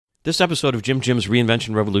This episode of Jim's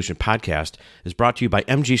Reinvention Revolution podcast is brought to you by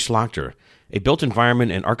MG Schlachter, a built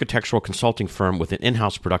environment and architectural consulting firm with an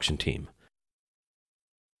in-house production team.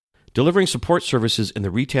 Delivering support services in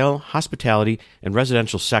the retail, hospitality, and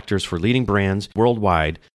residential sectors for leading brands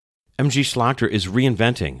worldwide, MG Schlachter is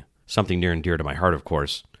reinventing, something near and dear to my heart, of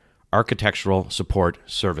course, architectural support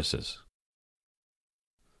services.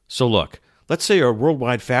 So look, let's say you're a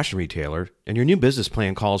worldwide fashion retailer and your new business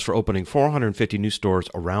plan calls for opening 450 new stores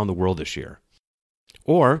around the world this year.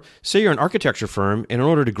 Or say you're an architecture firm and in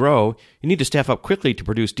order to grow, you need to staff up quickly to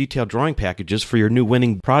produce detailed drawing packages for your new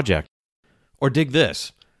winning project. Or dig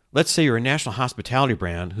this. Let's say you're a national hospitality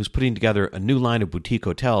brand who's putting together a new line of boutique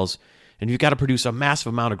hotels and you've got to produce a massive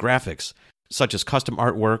amount of graphics, such as custom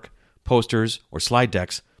artwork, posters, or slide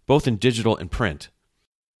decks, both in digital and print.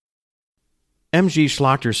 MG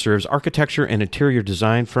Schlachter serves architecture and interior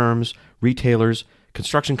design firms, retailers,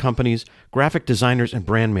 construction companies, graphic designers, and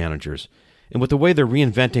brand managers. And with the way they're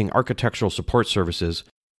reinventing architectural support services,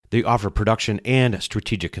 they offer production and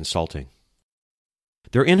strategic consulting.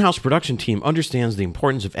 Their in-house production team understands the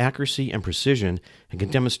importance of accuracy and precision and can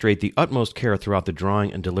demonstrate the utmost care throughout the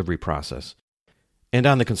drawing and delivery process. And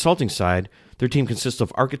on the consulting side, their team consists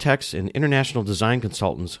of architects and international design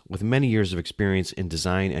consultants with many years of experience in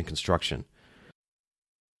design and construction.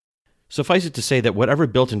 Suffice it to say that whatever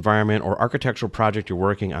built environment or architectural project you're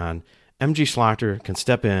working on, MG Schlachter can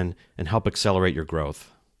step in and help accelerate your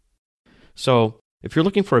growth. So, if you're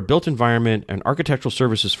looking for a built environment and architectural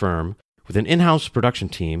services firm with an in-house production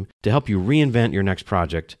team to help you reinvent your next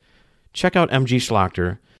project, check out MG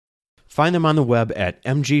Schlachter. Find them on the web at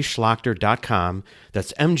mgschlachter.com.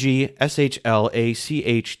 That's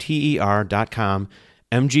mgschlachter.com,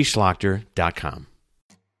 mgschlachter.com.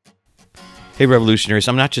 Hey Revolutionaries,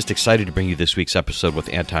 I'm not just excited to bring you this week's episode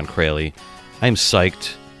with Anton Kraly. I'm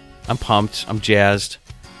psyched, I'm pumped, I'm jazzed.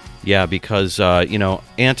 Yeah, because,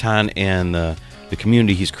 Anton and the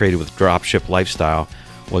community he's created with Dropship Lifestyle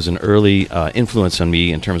was an early influence on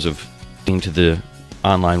me in terms of into the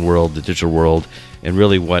online world, the digital world, and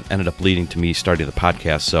really what ended up leading to me starting the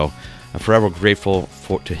podcast. So I'm forever grateful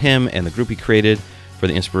to him and the group he created for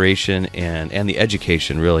the inspiration and the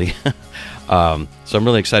education, really. So I'm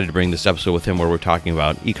really excited to bring this episode with him where we're talking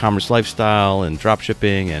about e-commerce lifestyle and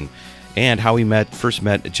dropshipping and how we first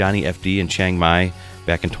met Johnny FD in Chiang Mai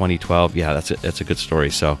back in 2012. Yeah, that's a good story.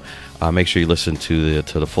 So make sure you listen to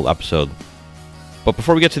the full episode. But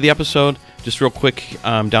before we get to the episode, just real quick,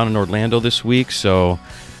 I'm down in Orlando this week, so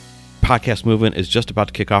podcast movement is just about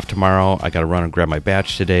to kick off tomorrow. I got to run and grab my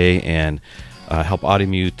badge today and help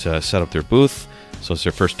Audimute set up their booth. So it's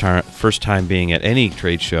their first time being at any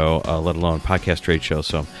trade show, let alone podcast trade show.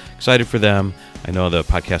 So I'm excited for them. I know the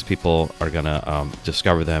podcast people are going to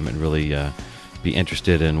discover them and really be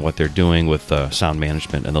interested in what they're doing with sound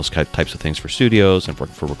management and those types of things for studios and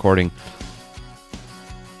for recording.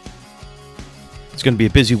 It's going to be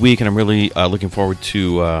a busy week, and I'm really looking forward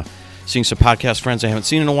to seeing some podcast friends I haven't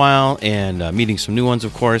seen in a while and meeting some new ones,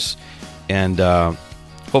 of course. And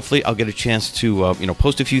hopefully I'll get a chance to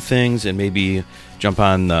post a few things and maybe jump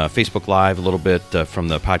on Facebook Live a little bit from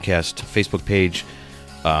the podcast Facebook page.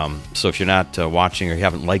 So if you're not watching or you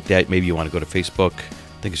haven't liked that, maybe you want to go to Facebook.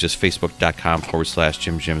 I think it's just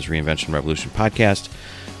facebook.com/Jim's Reinvention Revolution podcast.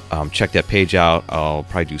 Check that page out. I'll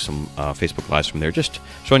probably do some Facebook Lives from there, just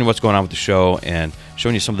showing you what's going on with the show and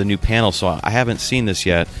showing you some of the new panels. So I haven't seen this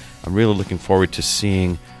yet. I'm really looking forward to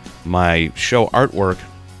seeing my show artwork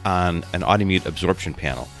on an Audimute absorption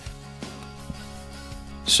panel.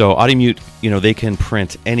 So Audimute, they can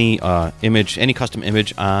print any image, any custom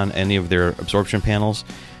image on any of their absorption panels.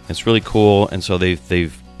 It's really cool, and so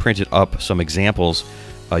they've printed up some examples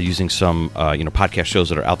using some podcast shows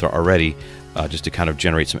that are out there already, just to kind of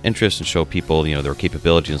generate some interest and show people their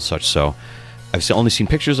capabilities and such. So I've only seen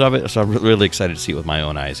pictures of it, so I'm really excited to see it with my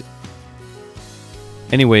own eyes.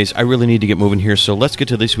 Anyways, I really need to get moving here, so let's get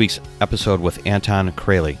to this week's episode with Anton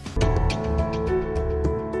Kraly.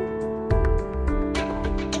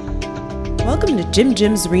 Welcome to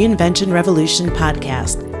Jim's Reinvention Revolution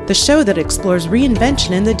podcast, the show that explores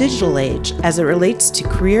reinvention in the digital age as it relates to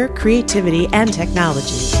career, creativity, and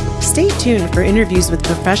technology. Stay tuned for interviews with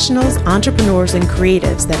professionals, entrepreneurs, and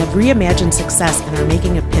creatives that have reimagined success and are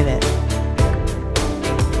making a pivot.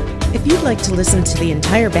 If you'd like to listen to the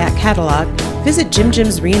entire back catalog, visit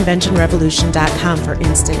jimreinventionrevolution.com for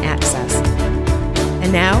instant access.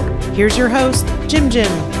 And now, here's your host, Jim.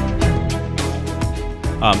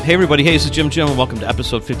 Hey everybody, this is Jim, and welcome to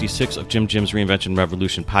episode 56 of Jim's Reinvention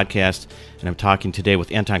Revolution podcast. And I'm talking today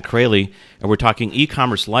with Anton Kraly, and we're talking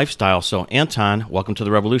e-commerce lifestyle. So Anton, welcome to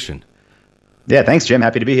the revolution. Yeah, thanks, Jim.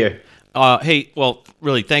 Happy to be here. Hey, well,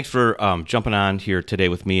 really, thanks for jumping on here today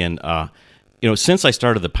with me. And, since I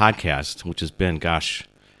started the podcast, which has been,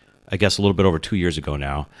 I guess a little bit over 2 years ago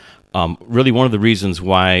now, really one of the reasons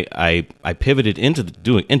why I pivoted into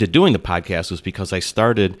doing the podcast was because I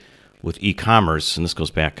started with e-commerce, and this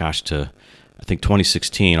goes back, to, I think,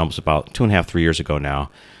 2016, almost about 2.5, 3 years ago now,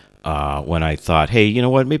 when I thought, hey, you know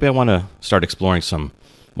what, maybe I want to start exploring some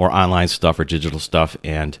more online stuff or digital stuff,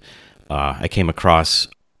 and I came across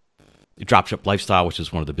Dropship Lifestyle, which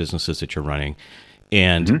is one of the businesses that you're running,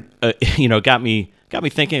 and it got me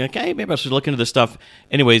thinking, like, hey, maybe I should look into this stuff.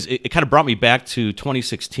 Anyways, it kind of brought me back to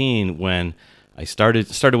 2016 when I started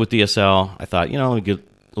with DSL. I thought, let me get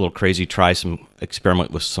a little crazy,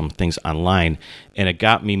 experiment with some things online, and it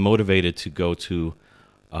got me motivated to go to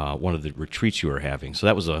one of the retreats you were having. So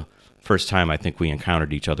that was the first time I think we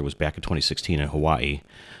encountered each other, was back in 2016 in Hawaii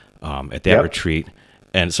at that retreat.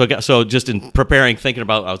 And so just in preparing, thinking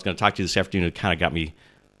about I was going to talk to you this afternoon, it kind of got me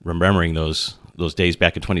remembering those days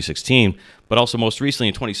back in 2016. But also most recently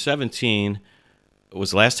in 2017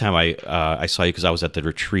 was the last time I saw you, because I was at the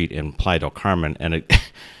retreat in Playa del Carmen, and it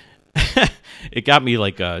it got me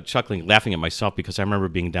like chuckling, laughing at myself, because I remember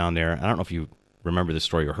being down there. I don't know if you remember this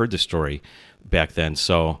story or heard this story back then.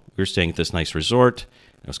 So we were staying at this nice resort.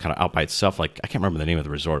 It was kind of out by itself. Like, I can't remember the name of the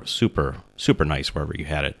resort. It was super, super nice wherever you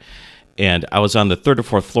had it. And I was on the 3rd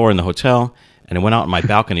or 4th floor in the hotel, and I went out on my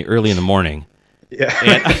balcony early in the morning. Yeah.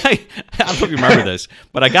 And I don't know if you remember this,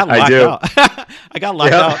 but I got locked out. I got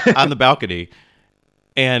locked out on the balcony,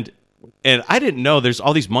 and I didn't know there's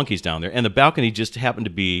all these monkeys down there, and the balcony just happened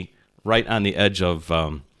to be right on the edge of,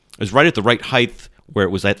 it was right at the right height where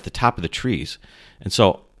it was at the top of the trees. And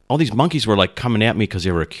so all these monkeys were like coming at me because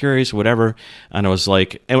they were curious or whatever. And I was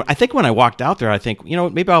like, and I think when I walked out there, I think,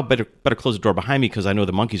 maybe I'll better close the door behind me, because I know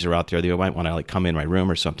the monkeys are out there. They might want to like come in my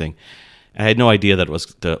room or something. And I had no idea that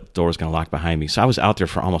the door was going to lock behind me. So I was out there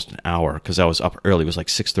for almost an hour, because I was up early. It was like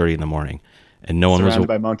 6:30 in the morning, and no one was surrounded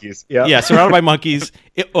by monkeys. Yeah, surrounded by monkeys.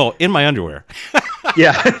 In my underwear.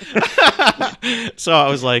 Yeah. So I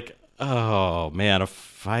was like, oh man,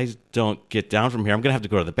 if I don't get down from here, I'm going to have to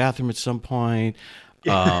go to the bathroom at some point.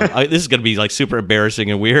 This is going to be like super embarrassing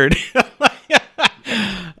and weird.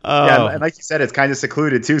 And like you said, it's kind of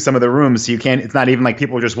secluded too. Some of the rooms, so it's not even like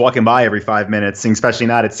people are just walking by every 5 minutes, especially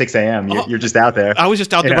not at 6 a.m. You're just out there. I was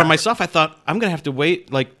just out there by myself. I thought, I'm going to have to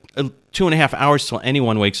wait like 2.5 hours till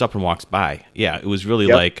anyone wakes up and walks by. Yeah, it was really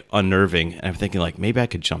like unnerving. And I'm thinking, like, maybe I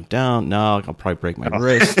could jump down. No, I'll probably break my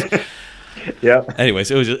wrist. Yeah. Anyways,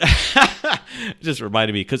 it was just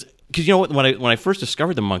reminded me, because when I first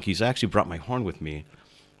discovered the monkeys, I actually brought my horn with me,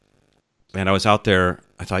 and I was out there.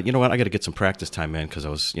 I thought, you know what, I got to get some practice time in, because I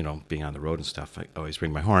was being on the road and stuff. I always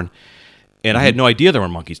bring my horn, and I had no idea there were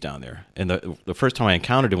monkeys down there. And the first time I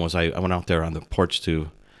encountered them was I went out there on the porch or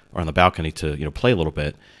on the balcony to play a little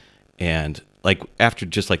bit, and like after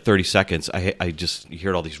just like 30 seconds, I just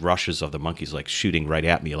heard all these rushes of the monkeys like shooting right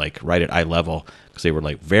at me, like right at eye level, because they were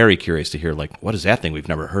like very curious to hear, like, what is that thing we've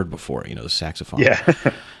never heard before? The saxophone. Yeah.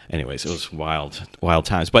 Anyways, it was wild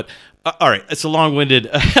times. But all right, it's a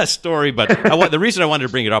long-winded story. But the reason I wanted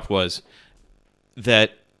to bring it up was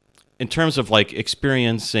that in terms of like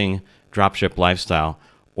experiencing Dropship Lifestyle,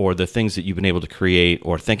 or the things that you've been able to create,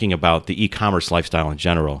 or thinking about the e-commerce lifestyle in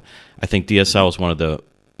general, I think DSL is one of the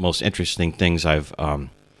most interesting things I've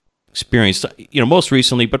experienced, most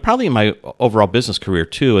recently, but probably in my overall business career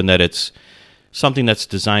too, and that it's something that's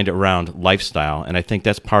designed around lifestyle. And I think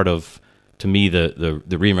that's part of, to me, the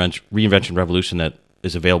reinvention revolution that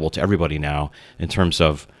is available to everybody now, in terms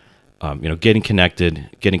of getting connected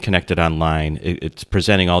online. It's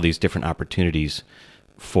presenting all these different opportunities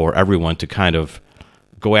for everyone to kind of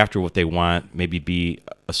go after what they want, maybe be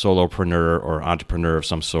a solopreneur or entrepreneur of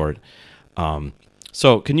some sort.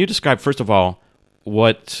 So can you describe, first of all,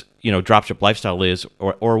 what Dropship Lifestyle is,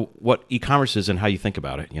 or what e-commerce is, and how you think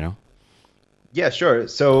about it? Yeah, sure.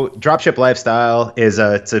 So Dropship Lifestyle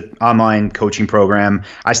it's an online coaching program.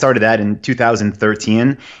 I started that in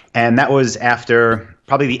 2013, and that was after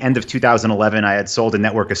probably the end of 2011. I had sold a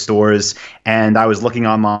network of stores, and I was looking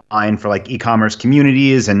online for like e-commerce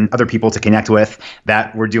communities and other people to connect with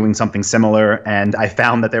that were doing something similar. And I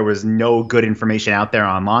found that there was no good information out there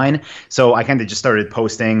online. So I kind of just started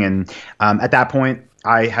posting. And at that point,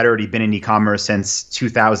 I had already been in e-commerce since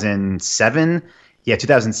 2007. Yeah,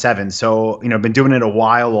 2007. So, been doing it a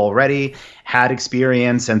while already, had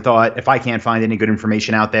experience, and thought, if I can't find any good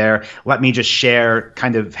information out there, let me just share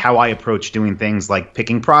kind of how I approach doing things like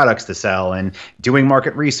picking products to sell, and doing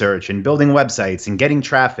market research, and building websites, and getting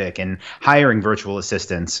traffic, and hiring virtual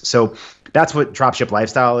assistants. So that's what Dropship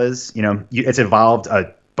Lifestyle is. It's evolved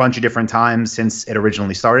a bunch of different times since it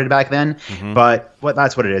originally started back then. But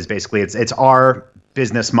that's what it is. Basically, it's our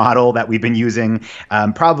business model that we've been using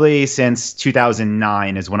probably since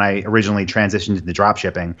 2009 is when I originally transitioned into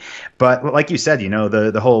dropshipping. But like you said,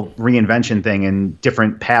 the whole reinvention thing and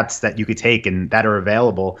different paths that you could take and that are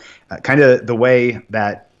available, kind of the way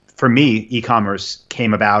that for me, e-commerce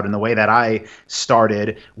came about and the way that I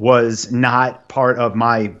started was not part of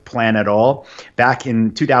my plan at all. Back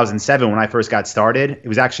in 2007, when I first got started, it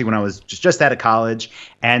was actually when I was just out of college,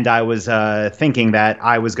 and I was thinking that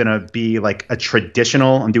I was going to be like a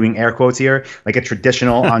traditional, I'm doing air quotes here, like a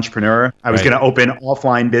traditional entrepreneur. I was going to open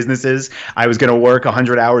offline businesses. I was going to work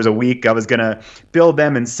 100 hours a week. I was going to build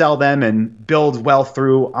them and sell them and build wealth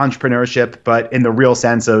through entrepreneurship, but in the real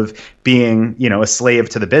sense of being, a slave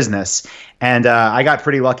to the business. And I got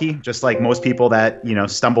pretty lucky, just like most people that,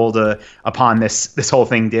 stumbled upon this whole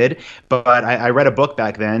thing did. But I read a book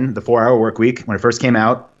back then, The 4-Hour Workweek, when it first came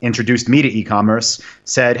out, introduced me to e-commerce,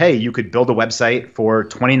 said, hey, you could build a website for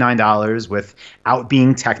 $29 without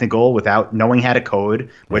being technical, without knowing how to code,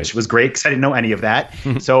 which was great because I didn't know any of that.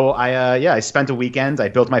 So I spent a weekend. I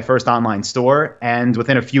built my first online store, and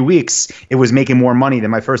within a few weeks, it was making more money than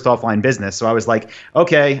my first offline business. So I was like,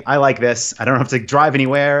 okay, I like this. I don't have to drive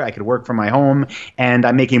anywhere. I could work from my home, and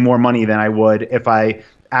I'm making more money than I would if I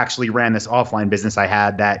actually ran this offline business I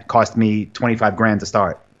had that cost me 25 grand to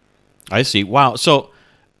start. I see. Wow. So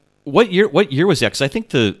what year was that? Because I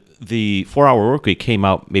think the 4-Hour Workweek came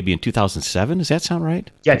out maybe in 2007. Does that sound right?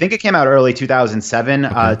 Yeah, I think it came out early 2007.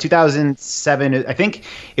 Okay. 2007, I think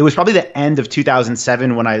it was probably the end of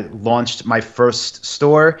 2007 when I launched my first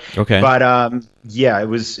store. Okay. But yeah, it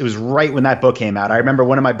was right when that book came out. I remember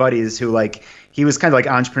one of my buddies who he was kind of like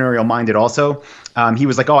entrepreneurial minded also. He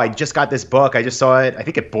was like, oh, I just got this book. I just saw it, I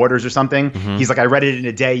think at Borders or something. He's like, I read it in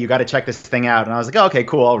a day. You got to check this thing out. And I was like, oh, okay,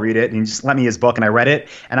 cool. I'll read it. And he just lent me his book and I read it.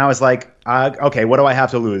 And I was like, okay, what do I have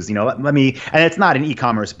to lose? Let me, and it's not an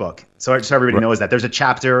e-commerce book. So everybody knows that. There's a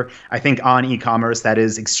chapter, I think, on e-commerce that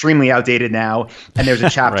is extremely outdated now. And there's a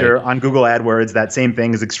chapter on Google AdWords, that same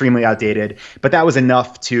thing is extremely outdated. But that was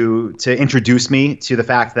enough to introduce me to the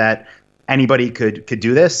fact that anybody could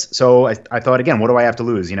do this. So I thought, again, what do I have to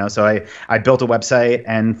lose? So I built a website,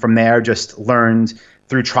 and from there just learned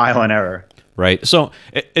through trial and error. Right. So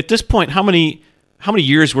at this point, how many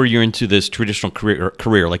years were you into this traditional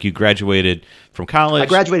career? Like you graduated from college? I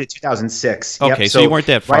graduated 2006. Okay, yep. so you weren't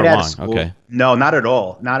that far right along. School, okay. No, not at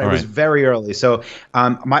all. It was very early. So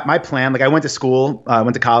my plan, I went to school,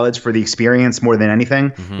 went to college for the experience more than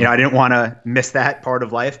anything. I didn't want to miss that part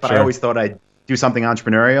of life, but I always thought I'd do something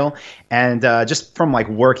entrepreneurial. And just from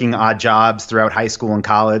working odd jobs throughout high school and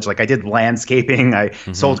college, I did landscaping, I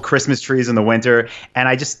sold Christmas trees in the winter, and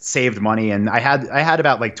I just saved money. And I had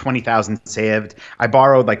about 20,000 saved. I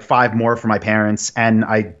borrowed 5 more from my parents, and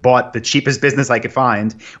I bought the cheapest business I could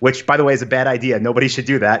find, which by the way is a bad idea. Nobody should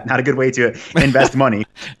do that. Not a good way to invest money.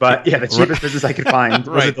 But yeah, the cheapest business I could find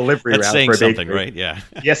was a delivery route for a bakery. Right? Yeah.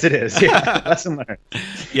 Yes, it is. Yeah. Lesson learned.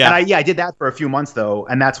 Yeah. And I did that for a few months though,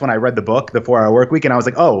 and that's when I read the book, The 4-Hour Workweek, and I was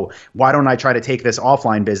like, oh, why don't I try to take this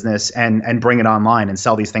offline business and bring it online and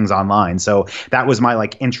sell these things online? So that was my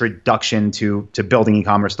introduction to building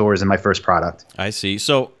e-commerce stores and my first product. I see.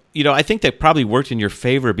 So, I think that probably worked in your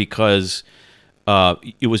favor because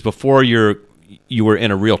it was before you were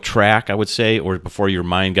in a real track, I would say, or before your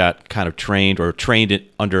mind got kind of trained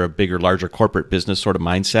it under a bigger, larger corporate business sort of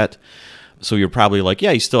mindset. So you're probably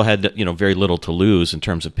you still had very little to lose in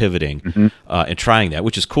terms of pivoting and trying that,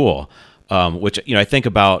 which is cool. Which I think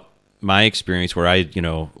about my experience where I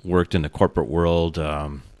worked in the corporate world.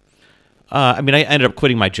 I ended up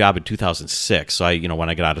quitting my job in 2006. So when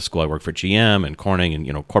I got out of school, I worked for GM and Corning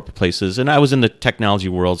and corporate places, and I was in the technology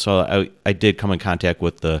world. So I did come in contact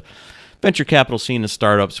with the venture capital scene and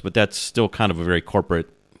startups, but that's still kind of a very corporate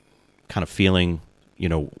kind of feeling,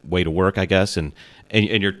 way to work, I guess. And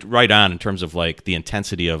you're right on in terms of the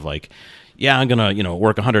intensity of yeah, I'm going to,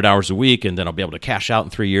 work 100 hours a week and then I'll be able to cash out in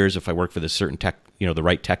 3 years if I work for this certain tech, the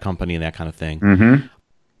right tech company and that kind of thing.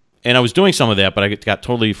 And I was doing some of that, but I got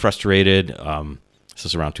totally frustrated. This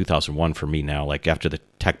is around 2001 for me now, after the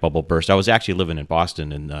tech bubble burst. I was actually living in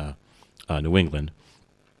Boston in New England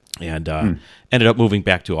and ended up moving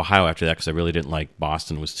back to Ohio after that because I really didn't like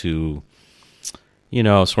Boston. It was too...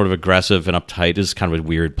 sort of aggressive and uptight. Is kind of a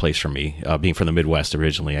weird place for me, being from the Midwest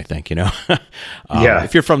originally, I think, Yeah.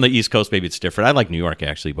 If you're from the East Coast, maybe it's different. I like New York,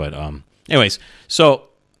 actually, but anyways,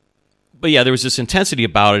 but yeah, there was this intensity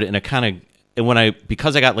about it, and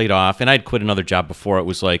because I got laid off, and I'd quit another job before, it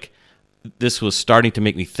was this was starting to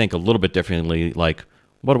make me think a little bit differently,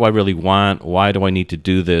 what do I really want? Why do I need to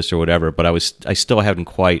do this or whatever? But I still hadn't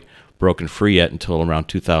quite broken free yet until around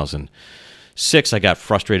 2006. I got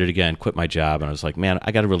frustrated again, quit my job, and I was like, man,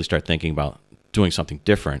 I got to really start thinking about doing something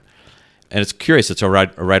different. And it's curious, it's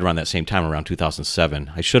right around that same time, around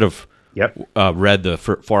 2007. I should have read the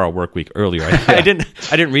 4-Hour Work Week earlier. I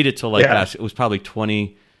didn't read it till gosh, it was probably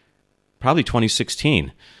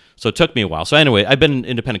 2016. So it took me a while. So anyway, I've been an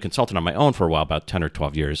independent consultant on my own for a while, about 10 or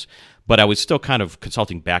 12 years, but I was still kind of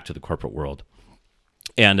consulting back to the corporate world.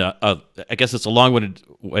 And I guess it's a long-winded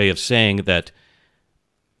way of saying that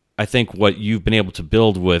I think what you've been able to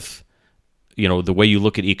build with, the way you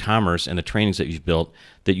look at e-commerce and the trainings that you've built,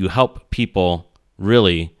 that you help people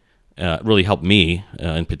really help me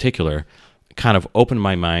in particular, kind of open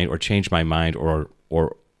my mind or change my mind or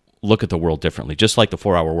look at the world differently, just like the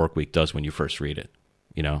 4-Hour Work Week does when you first read it.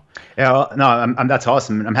 Yeah, well, no, that's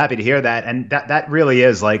awesome. I'm happy to hear that. And that really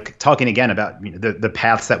is like talking again about the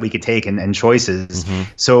paths that we could take and choices.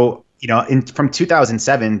 Mm-hmm. So, from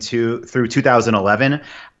 2007 through 2011,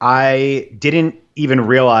 I didn't even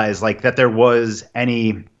realize that there was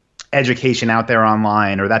any education out there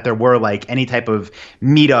online, or that there were any type of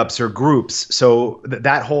meetups or groups. So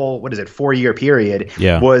that whole 4-year period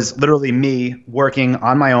was literally me working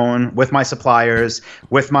on my own with my suppliers,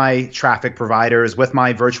 with my traffic providers, with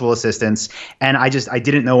my virtual assistants. And I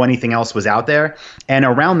didn't know anything else was out there. And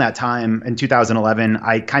around that time in 2011,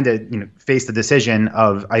 I kind of, faced the decision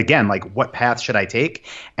of, again, what path should I take?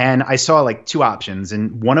 And I saw two options.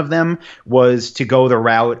 And one of them was to go the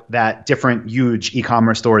route that different huge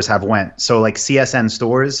e-commerce stores have went. So CSN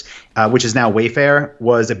Stores, which is now Wayfair,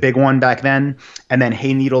 was a big one back then. And then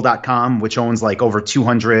HeyNeedle.com, which owns over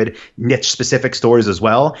 200 niche specific stores as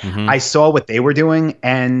well. Mm-hmm. I saw what they were doing,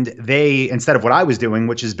 and they, instead of what I was doing,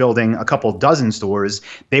 which is building a couple dozen stores,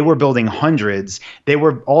 they were building hundreds. They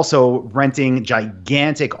were also renting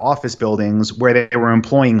gigantic office buildings where they were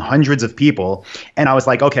employing hundreds of people. And I was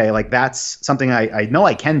like, okay, that's something I know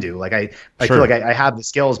I can do. I feel like I have the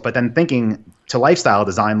skills, but then thinking to lifestyle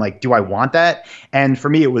design, do I want that? And for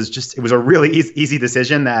me, it was a really easy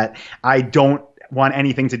decision that I don't want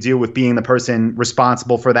anything to do with being the person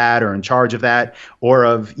responsible for that or in charge of that, or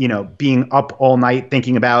of, being up all night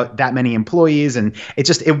thinking about that many employees. And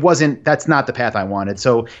that's not the path I wanted.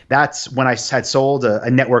 So that's when I had sold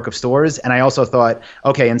a network of stores. And I also thought,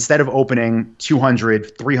 okay, instead of opening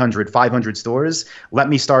 200, 300, 500 stores, let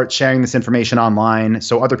me start sharing this information online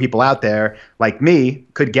so other people out there like me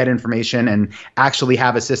could get information and actually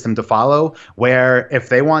have a system to follow, where if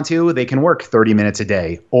they want to, they can work 30 minutes a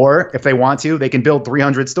day, or if they want to, they can build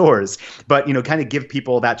 300 stores, but kind of give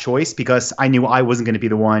people that choice, because I knew I wasn't going to be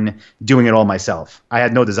the one doing it all myself. I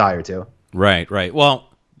had no desire to. Right. Well,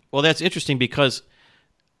 that's interesting, because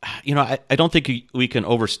I don't think we can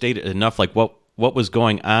overstate it enough. What was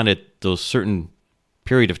going on at those certain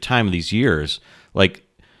period of time, these years.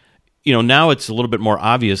 Now it's a little bit more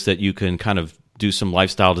obvious that you can kind of do some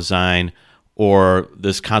lifestyle design, or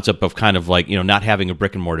this concept of kind of not having a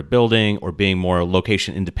brick and mortar building, or being more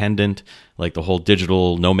location independent, the whole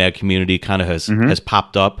digital nomad community kind of has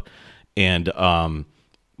popped up. And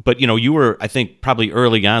but you were, I think, probably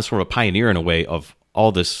early on sort of a pioneer in a way of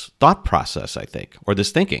all this thought process, I think, or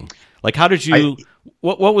this thinking. How did you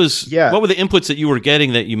what were the inputs that you were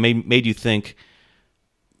getting that you made you think,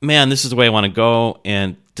 man, this is the way I want to go,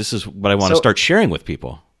 and this is what I want to start sharing with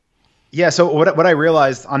people? Yeah. So what I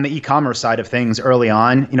realized on the e-commerce side of things early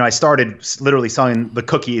on, I started literally selling the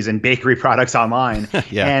cookies and bakery products online,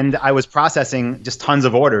 and I was processing just tons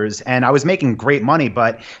of orders, and I was making great money,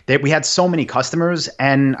 but we had so many customers,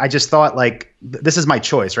 and I just thought this is my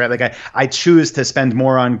choice, right? I choose to spend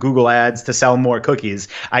more on Google ads to sell more cookies.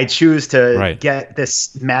 I choose to get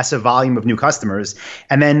this massive volume of new customers.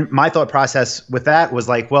 And then my thought process with that was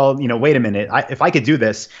well, wait a minute. If I could do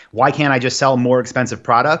this, why can't I just sell more expensive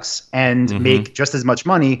products and make just as much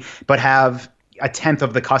money, but have a tenth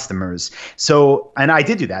of the customers? So, and I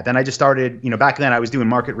did do that. Then I just started, back then I was doing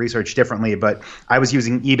market research differently, but I was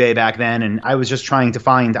using eBay back then, and I was just trying to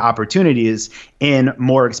find opportunities in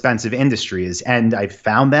more expensive industries. And I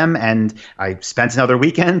found them, and I spent another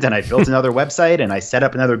weekend, and I built another website, and I set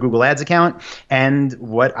up another Google Ads account. And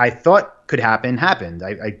what I thought could happen happened.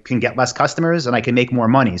 I can get less customers, and I can make more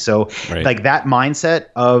money. So that mindset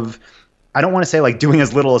of I don't want to say like doing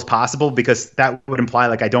as little as possible, because that would imply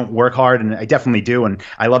like I don't work hard, and I definitely do, and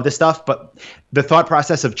I love this stuff. But the thought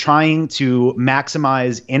process of trying to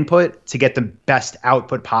maximize input to get the best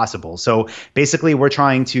output possible. So basically, we're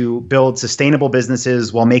trying to build sustainable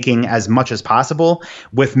businesses while making as much as possible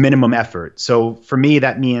with minimum effort. So for me,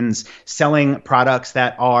 that means selling products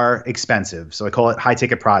that are expensive. So I call it high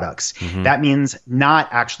ticket products. That means not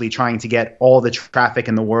actually trying to get all the traffic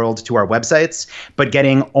in the world to our websites, but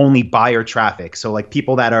getting only buyer traffic. So like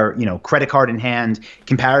people that are, credit card in hand,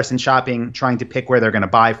 comparison shopping, trying to pick where they're going to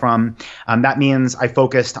buy from. That means I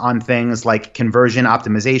focused on things like conversion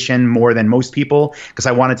optimization more than most people, because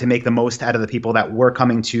I wanted to make the most out of the people that were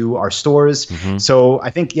coming to our stores. So I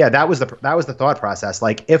think, that was the thought process.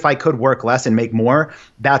 Like, if I could work less and make more,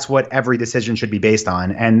 that's what every decision should be based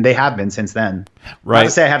on. And they have been since then. Right. Not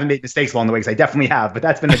to say I haven't made mistakes along the way, because I definitely have, but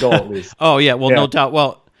that's been the goal at least. Oh yeah. Well, no doubt.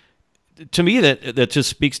 Well, to me, that just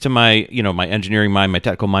speaks to my, my engineering mind, my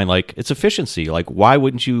technical mind. Like, it's efficiency. Like, why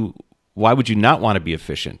would you not want to be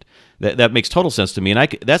efficient? That makes total sense to me.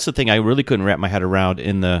 And that's the thing I really couldn't wrap my head around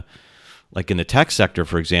in the tech sector,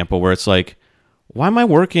 for example, where it's like, why am I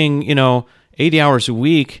working, 80 hours a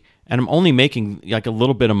week and I'm only making like a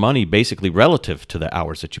little bit of money basically relative to the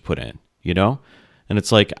hours that you put in, And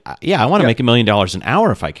it's like, I want to make $1 million an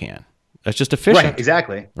hour if I can. That's just efficient. Right,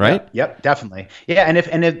 exactly. Right? Yep, definitely. Yeah, and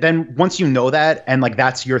if then once you know that, and like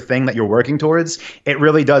that's your thing that you're working towards, it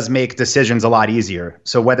really does make decisions a lot easier.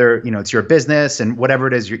 So whether, it's your business and whatever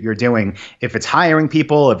it is you're doing, if it's hiring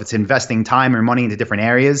people, if it's investing time or money into different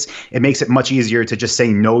areas, it makes it much easier to just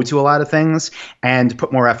say no to a lot of things and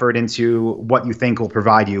put more effort into what you think will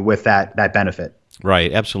provide you with that benefit.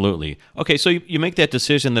 Right, absolutely. Okay, so you make that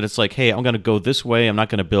decision that it's like, hey, I'm going to go this way. I'm not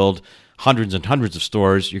going to build hundreds and hundreds of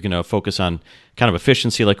stores. You're going to focus on kind of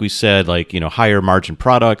efficiency, like we said, like, higher margin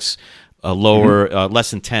products, lower,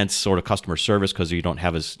 less intense sort of customer service, because you don't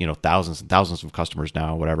have as, thousands and thousands of customers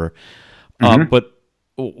now, whatever. But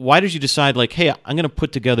why did you decide like, hey, I'm going to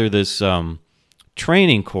put together this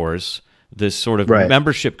training course, this sort of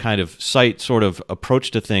membership kind of site sort of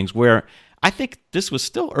approach to things, where I think this was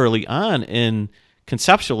still early on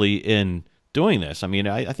conceptually in doing this? I mean,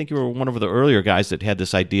 I think you were one of the earlier guys that had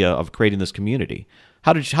this idea of creating this community.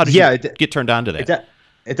 How did you get turned on to that?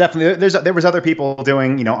 It definitely, there was other people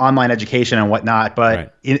doing, online education and whatnot,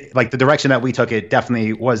 but like the direction that we took it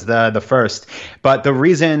definitely was the first. But the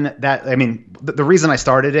reason that, the reason I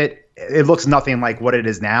started it looks nothing like what it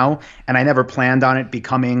is now. And I never planned on it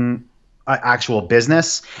becoming actual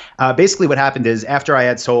business. Basically what happened is, after I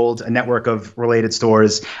had sold a network of related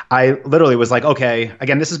stores, I literally was like, okay,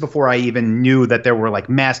 again, this is before I even knew that there were like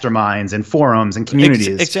masterminds and forums and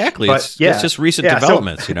communities. Exactly. It's just recent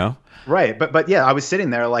developments, Right. But yeah, I was sitting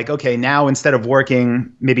there like, okay, now instead of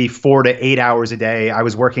working maybe 4 to 8 hours a day, I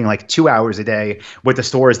was working like 2 hours a day with the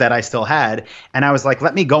stores that I still had. And I was like,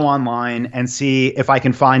 let me go online and see if I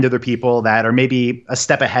can find other people that are maybe a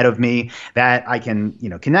step ahead of me, that I can,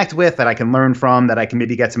 connect with, that I can learn from, that I can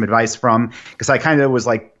maybe get some advice from. Because I kind of was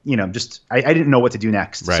like, I didn't know what to do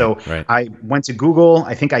next. I went to Google.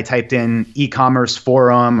 I think I typed in e-commerce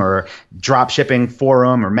forum or dropshipping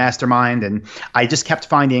forum or mastermind. And I just kept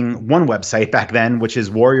finding one website back then, which is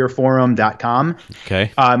warriorforum.com,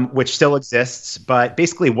 which still exists. But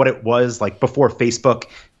basically what it was, like before Facebook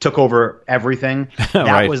took over everything,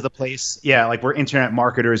 that was the place, like where internet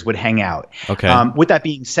marketers would hang out. With that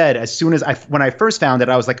being said, as soon as when I first found it,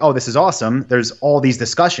 I was like, oh, this is awesome. There's all these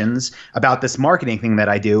discussions about this marketing thing that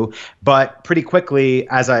I do. But pretty quickly,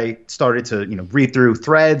 as I started to, read through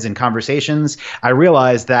threads and conversations, I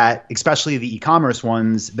realized that especially the e-commerce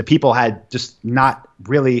ones, the people had just not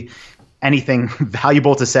really anything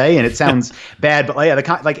valuable to say, and it sounds bad, but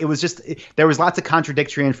it was just, there was lots of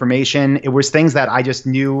contradictory information. It was things that I just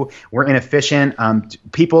knew were inefficient.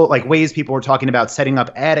 Ways people were talking about setting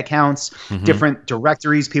up ad accounts, different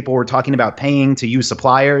directories people were talking about paying to use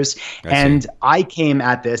suppliers. I came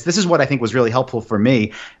at this is what I think was really helpful for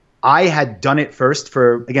me. I had done it first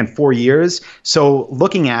for, again, 4 years. So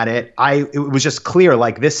looking at it, it was just clear,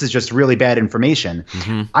 like, this is just really bad information.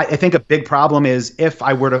 I think a big problem is if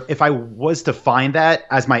I was to find that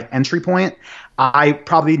as my entry point, I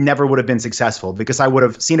probably never would have been successful, because I would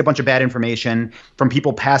have seen a bunch of bad information from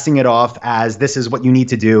people passing it off as this is what you need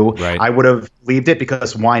to do. I would have believed it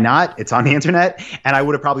because why not? It's on the internet. And I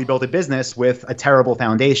would have probably built a business with a terrible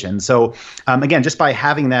foundation. So again, just by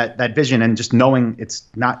having that vision and just knowing it's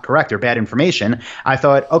not correct or bad information, I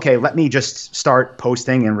thought, okay, let me just start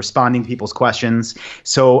posting and responding to people's questions.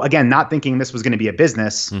 So again, not thinking this was going to be a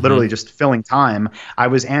business, literally just filling time. I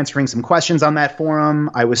was answering some questions on that forum.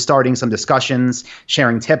 I was starting some discussions questions,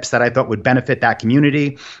 sharing tips that I thought would benefit that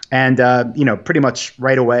community. And, pretty much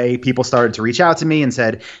right away, people started to reach out to me and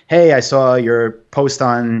said, hey, I saw your post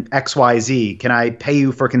on XYZ. Can I pay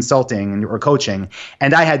you for consulting or coaching?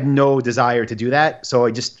 And I had no desire to do that. So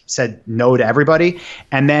I just said no to everybody.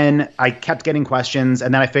 And then I kept getting questions.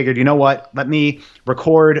 And then I figured, you know what, let me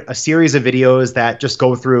record a series of videos that just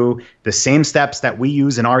go through the same steps that we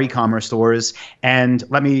use in our e-commerce stores. And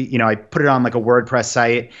let me, I put it on like a WordPress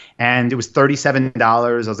site, and it was $37.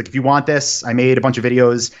 I was like, if you want this, I made a bunch of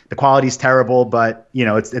videos. The quality's terrible, but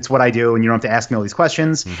it's what I do, and you don't have to ask me all these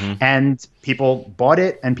questions. And people bought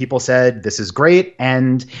it, and people said, this is great.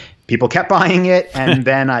 And people kept buying it. And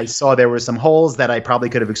then I saw there were some holes that I probably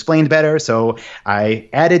could have explained better. So I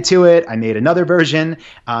added to it. I made another version,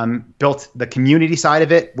 built the community side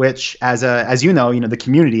of it, which as the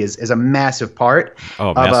community is a massive part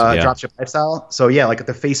of Dropship Lifestyle. So yeah, like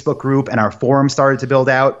the Facebook group and our forum started to build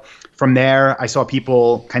out. From there, I saw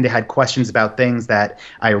people kind of had questions about things that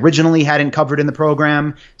I originally hadn't covered in the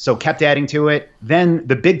program. So kept adding to it. Then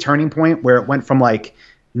the big turning point where it went from like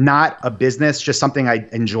not a business, just something I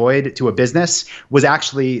enjoyed, to a business, was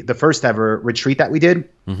actually the first ever retreat that we did.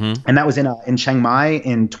 And that was in Chiang Mai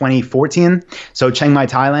in 2014. So Chiang Mai,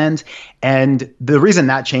 Thailand. And the reason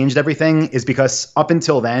that changed everything is because up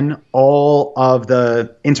until then, all of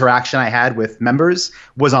the interaction I had with members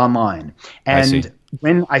was online. And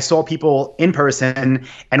when I saw people in person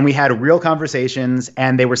and we had real conversations,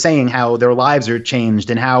 and they were saying how their lives are changed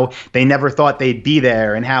and how they never thought they'd be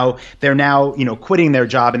there and how they're now, quitting their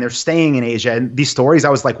job and they're staying in Asia. And these stories, I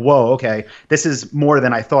was like, whoa, okay, this is more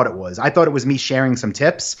than I thought it was. I thought it was me sharing some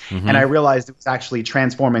tips, and I realized it was actually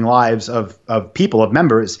transforming lives of people, of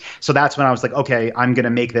members. So that's when I was like, okay, I'm going to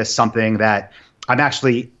make this something that I'm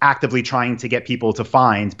actually actively trying to get people to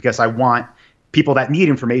find, because I want people that need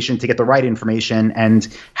information to get the right information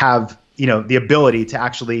and have, the ability to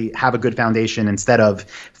actually have a good foundation instead of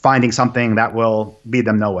finding something that will lead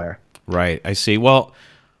them nowhere. Right. I see. Well,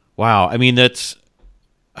 wow. I mean, that's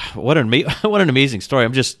what an amazing story.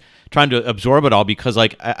 I'm just trying to absorb it all, because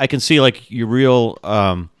like I can see like your real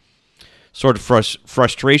sort of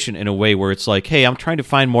frustration in a way where it's like, hey, I'm trying to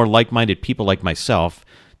find more like-minded people like myself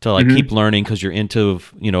to like keep learning, because you're into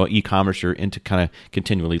e-commerce, you're into kind of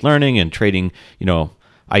continually learning and trading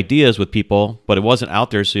ideas with people, but it wasn't out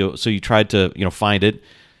there, so you tried to find it.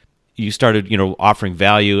 You started offering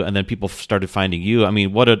value, and then people started finding you. I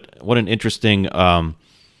mean, what an interesting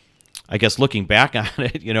I guess looking back on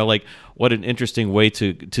it, like what an interesting way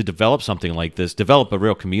to develop something like this, develop a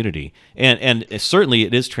real community, and certainly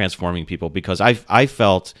it is transforming people, because I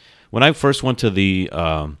felt when I first went to the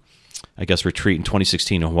I guess retreat in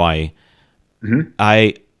 2016 in Hawaii,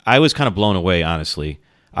 I was kind of blown away, honestly.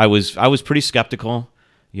 I was pretty skeptical.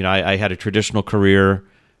 I had a traditional career.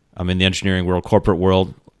 I'm in the engineering world, corporate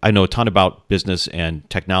world. I know a ton about business and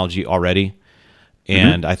technology already.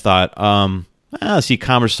 And I thought, this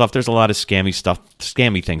e-commerce stuff, there's a lot of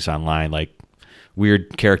scammy things online, like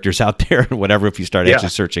weird characters out there and whatever, if you start actually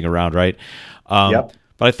searching around, right?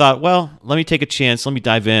 But I thought, well, let me take a chance. Let me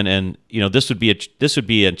dive in, and this would be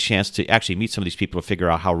a chance to actually meet some of these people to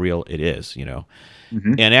figure out how real it is.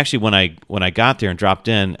 And actually, when I got there and dropped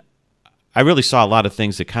in, I really saw a lot of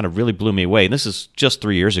things that kind of really blew me away. And this is just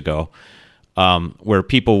 3 years ago, where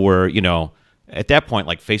people were, at that point,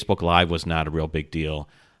 like Facebook Live was not a real big deal,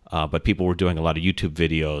 but people were doing a lot of YouTube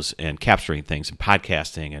videos and capturing things and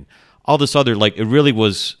podcasting and all this other, like it really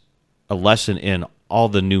was a lesson in all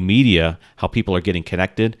the new media, how people are getting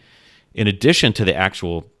connected, in addition to the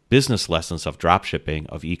actual business lessons of dropshipping,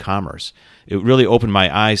 of e-commerce. It really opened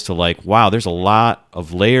my eyes to like, wow, there's a lot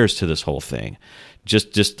of layers to this whole thing.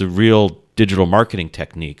 Just the real digital marketing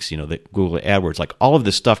techniques, the Google AdWords, like all of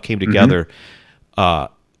this stuff came together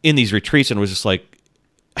in these retreats, and it was just like,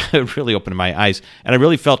 it really opened my eyes. And I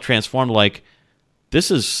really felt transformed, like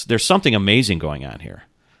there's something amazing going on here.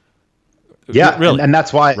 Yeah, really. And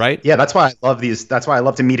that's why, right? Yeah, that's why I love these. That's why I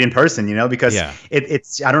love to meet in person, because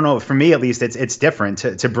it's I don't know, for me at least, it's different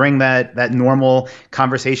to bring that normal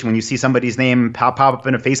conversation when you see somebody's name pop up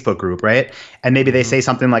in a Facebook group, right? And maybe they say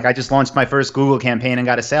something like, I just launched my first Google campaign and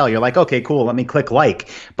got a sale. You're like, okay, cool, let me click like.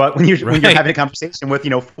 But when you're having a conversation with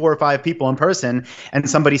 4 or 5 people in person, and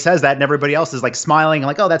somebody says that, and everybody else is like smiling,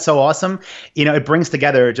 like, oh, that's so awesome. It brings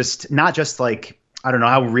together not just like, I don't know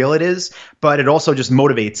how real it is, but it also just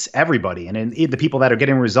motivates everybody. And the people that are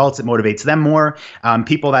getting results, it motivates them more.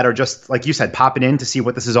 People that are just, like you said, popping in to see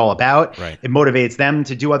what this is all about, it motivates them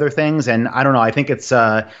to do other things. And I don't know, I think it's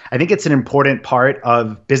an important part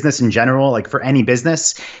of business in general, like for any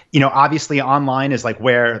business. Obviously online is like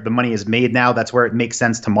where the money is made now. That's where it makes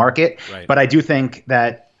sense to market. Right. But I do think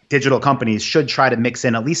that digital companies should try to mix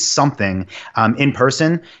in at least something in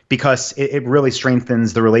person, because it really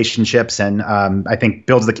strengthens the relationships and I think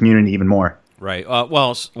builds the community even more. Right.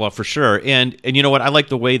 Well, for sure. And you know what? I like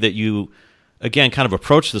the way that you, again, kind of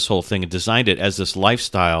approached this whole thing and designed it as this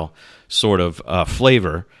lifestyle sort of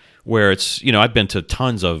flavor, where it's, I've been to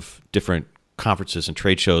tons of different conferences and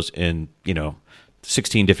trade shows in,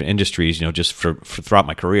 16 different industries, just for throughout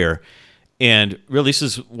my career. And really, this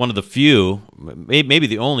is one of the few, maybe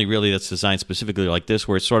the only really, that's designed specifically like this,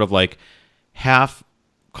 where it's sort of like half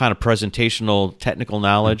kind of presentational technical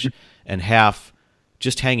knowledge and half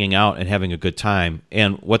just hanging out and having a good time.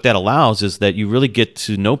 And what that allows is that you really get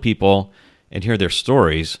to know people and hear their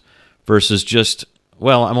stories versus just,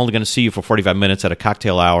 well, I'm only going to see you for 45 minutes at a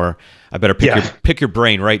cocktail hour. I better pick your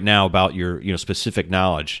brain right now about your specific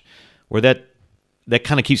knowledge, where that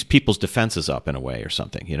kind of keeps people's defenses up in a way or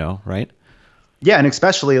something, right? Yeah, and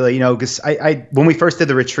especially, because I when we first did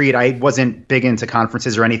the retreat, I wasn't big into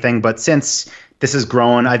conferences or anything, but since this has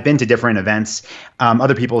grown, I've been to different events,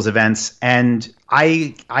 other people's events, and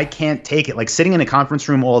I can't take it. Like sitting in a conference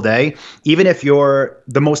room all day, even if you're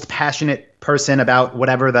the most passionate person about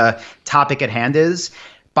whatever the topic at hand is,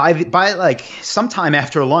 by like sometime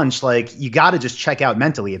after lunch, like you got to just check out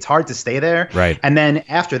mentally. It's hard to stay there. Right. And then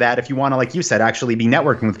after that, if you want to, like you said, actually be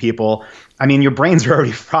networking with people, I mean, your brains are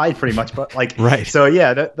already fried pretty much. But like, right. So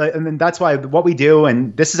yeah, and then that's why what we do,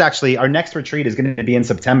 and this is actually our next retreat is going to be in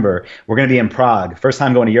September. We're going to be in Prague, first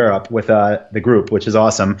time going to Europe with the group, which is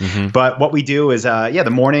awesome. But what we do is, the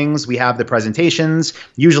mornings we have the presentations,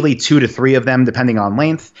 usually 2 to 3 of them, depending on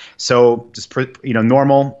length. So just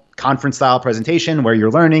normal conference style presentation where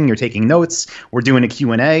you're learning, you're taking notes, we're doing a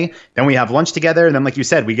Q&A, then we have lunch together, and then like you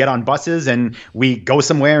said, we get on buses and we go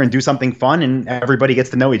somewhere and do something fun, and everybody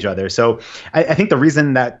gets to know each other. So I think the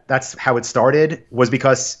reason that's how it started was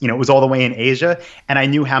because it was all the way in Asia, and I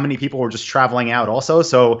knew how many people were just traveling out also.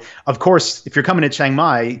 So of course, if you're coming to Chiang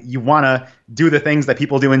Mai, you want to do the things that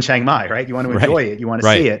people do in Chiang Mai, right? You want to enjoy it, you want to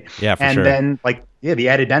see it. Yeah, for and sure. Then the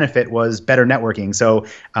added benefit was better networking. So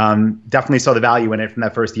definitely saw the value in it from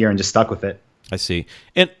that first year and just stuck with it. I see.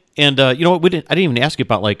 And you know what? I didn't even ask you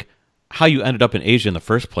about like how you ended up in Asia in the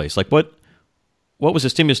first place. Like what was the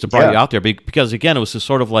stimulus to brought you out there? Because again, it was just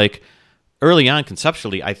sort of like early on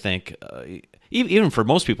conceptually, I think, even for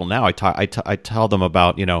most people now, I tell them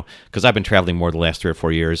about, because I've been traveling more the last 3 or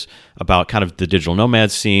 4 years, about kind of the digital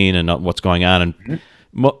nomad scene and what's going on. And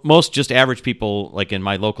most just average people, like in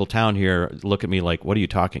my local town here, look at me like, what are you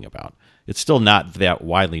talking about? It's still not that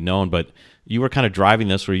widely known, but you were kind of driving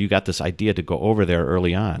this, where you got this idea to go over there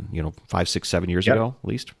early on, 5, 6, 7 years ago, at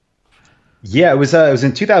least. Yeah, it was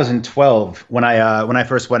in 2012 when I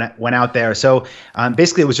first went out there. So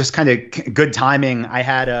basically, it was just kind of good timing. I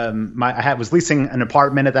had was leasing an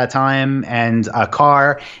apartment at that time and a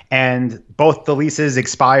car, and both the leases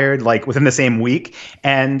expired like within the same week.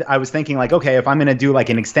 And I was thinking like, okay, if I'm going to do like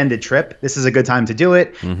an extended trip, this is a good time to do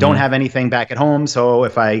it. Don't have anything back at home, so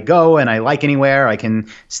if I go and I like anywhere, I can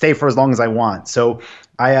stay for as long as I want. So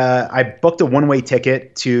I booked a one-way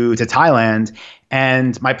ticket to Thailand.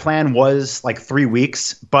 And my plan was like 3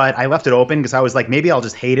 weeks, but I left it open because I was like, maybe I'll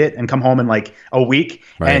just hate it and come home in like a week,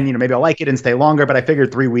 and maybe I'll like it and stay longer. But I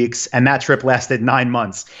figured 3 weeks, and that trip lasted 9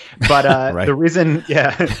 months. But the reason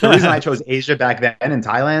I chose Asia back then in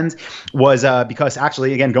Thailand was because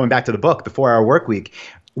actually, again, going back to the book, The 4-Hour Workweek,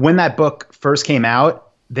 when that book first came out,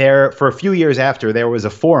 there for a few years after, there was a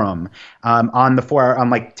forum on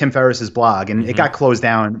like Tim Ferriss's blog, and it got closed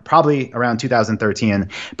down probably around 2013.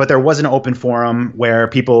 But there was an open forum where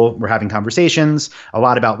people were having conversations a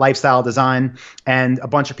lot about lifestyle design, and a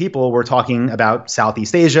bunch of people were talking about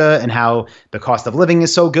Southeast Asia and how the cost of living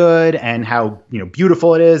is so good, and how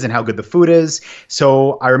beautiful it is, and how good the food is.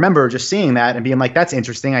 So I remember just seeing that and being like, that's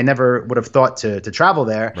interesting. I never would have thought to travel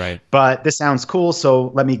there, but this sounds cool,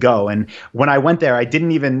 so let me go. And when I went there, I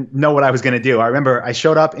didn't even know what I was going to do. I remember I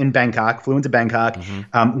showed up in Bangkok, flew into Bangkok,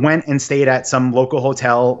 went and stayed at some local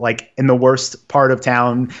hotel, like in the worst part of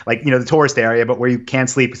town, like, the tourist area, but where you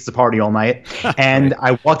can't sleep because it's a party all night. And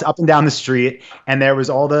I walked up and down the street, and there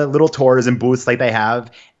was all the little tours and booths like they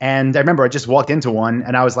have. And I remember I just walked into one,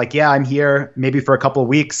 and I was like, yeah, I'm here maybe for a couple of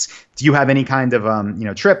weeks. Do you have any kind of,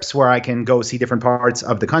 trips where I can go see different parts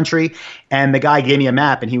of the country? And the guy gave me a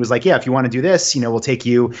map, and he was like, yeah, if you want to do this, we'll take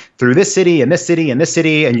you through this city and this city and this city.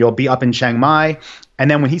 city and you'll be up in Chiang Mai. And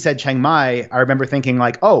then when he said Chiang Mai, I remember thinking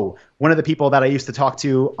like, oh, one of the people that I used to talk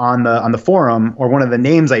to on the forum, or one of the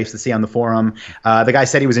names I used to see on the forum, the guy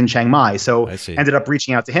said he was in Chiang Mai. So ended up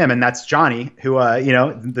reaching out to him, and that's Johnny, who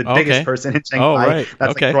the biggest person in Chiang Mai. Right.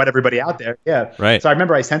 That's like brought everybody out there. Yeah. Right. So I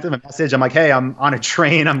remember I sent him a message. I'm like, hey, I'm on a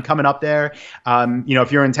train. I'm coming up there.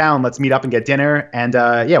 If you're in town, let's meet up and get dinner. And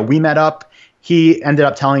we met up. He ended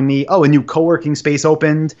up telling me, oh, a new co-working space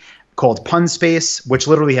opened called Pun Space, which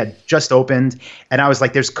literally had just opened. And I was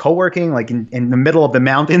like, there's co-working like in the middle of the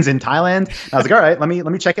mountains in Thailand. And I was like, all right, let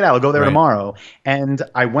me check it out. I'll go there tomorrow. And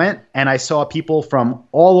I went and I saw people from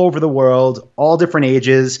all over the world, all different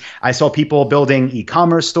ages. I saw people building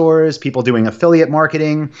e-commerce stores, people doing affiliate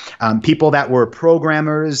marketing, people that were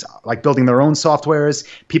programmers, like building their own softwares,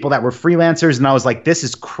 people that were freelancers. And I was like, this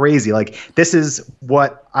is crazy. Like, this is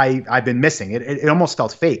what I've been missing. It almost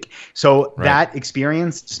felt fake. So that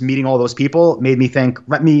experience, just meeting all those people, made me think,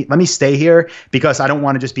 let me stay here, because I don't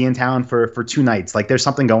want to just be in town for 2 nights. Like, there's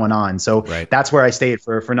something going on. So that's where I stayed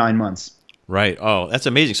for 9 months. Right. Oh, that's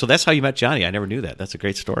amazing. So that's how you met Johnny. I never knew that. That's a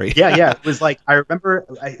great story. Yeah. It was like, I remember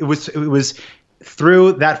it was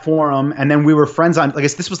through that forum, and then we were friends on, I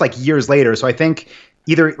guess this was like years later. So I think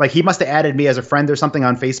either like he must have added me as a friend or something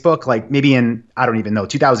on Facebook, like maybe in, I don't even know,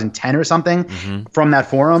 2010 or something, from that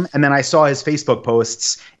forum. And then I saw his Facebook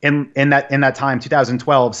posts in that time,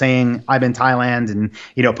 2012, saying I'm in Thailand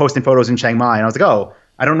and, posting photos in Chiang Mai. And I was like, oh,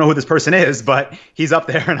 I don't know who this person is, but he's up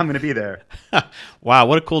there and I'm going to be there. Wow,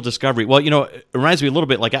 what a cool discovery. Well, it reminds me a little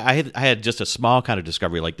bit, like I had just a small kind of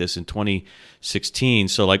discovery like this in 2016.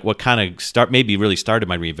 So like what kind of really started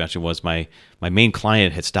my reinvention was my main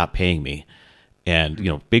client had stopped paying me.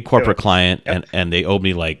 And, big corporate client, and they owed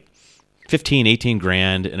me like 15, 18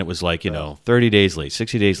 grand. And it was like, 30 days late,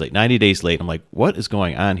 60 days late, 90 days late. I'm like, what is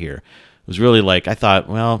going on here? It was really like, I thought,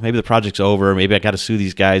 well, maybe the project's over. Maybe I got to sue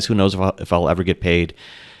these guys. Who knows if I'll ever get paid.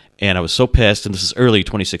 And I was so pissed. And this is early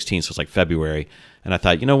 2016, so it's like February. And I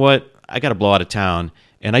thought, you know what? I got to blow out of town.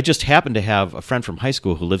 And I just happened to have a friend from high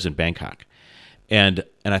school who lives in Bangkok. And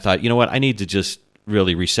I thought, you know what? I need to just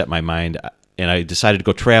really reset my mind. And I decided to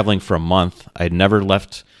go traveling for a month. I'd never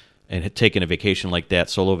left and had taken a vacation like that,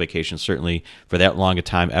 solo vacation, certainly for that long a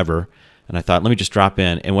time ever. And I thought, let me just drop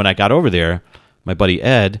in. And when I got over there, my buddy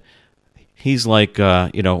Ed, he's like,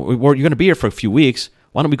 you're going to be here for a few weeks.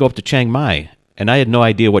 Why don't we go up to Chiang Mai? And I had no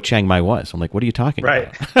idea what Chiang Mai was. I'm like, what are you talking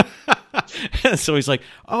about? So he's like,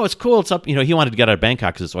 oh, it's cool. It's up. He wanted to get out of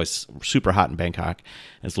Bangkok because it's always super hot in Bangkok.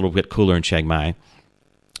 And it's a little bit cooler in Chiang Mai.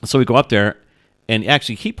 So we go up there, and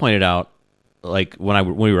actually he pointed out, like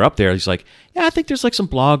when we were up there, he's like, yeah, I think there's like some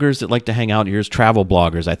bloggers that like to hang out here, travel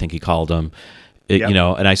bloggers, I think he called them.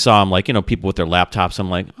 And I saw him like, people with their laptops.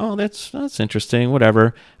 I'm like, oh, that's interesting,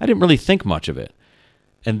 whatever. I didn't really think much of it.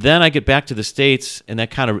 And then I get back to the States, and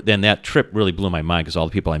that trip really blew my mind, because all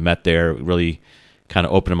the people I met there really kind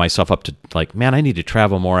of opened myself up to like, man, I need to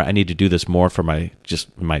travel more. I need to do this more for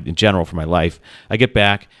in general for my life. I get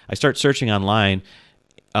back, I start searching online,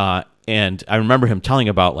 and I remember him telling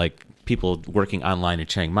about like people working online in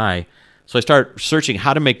Chiang Mai. So I start searching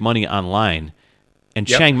how to make money online, and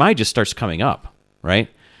Chiang Mai just starts coming up, right?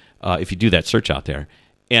 If you do that search out there.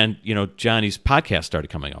 And, Johnny's podcast started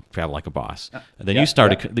coming up, Travel Like a Boss. And then you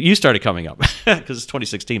started coming up, because it's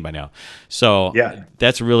 2016 by now. So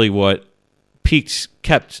that's really what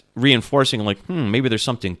kept reinforcing, like, maybe there's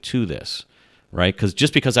something to this, right?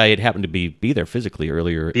 Because I had happened to be there physically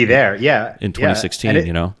earlier. In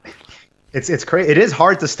 2016, It's crazy. It is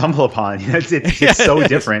hard to stumble upon. It's so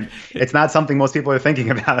different. It's not something most people are thinking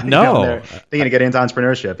about. No, they're thinking to get into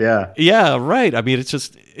entrepreneurship. Yeah, right. I mean,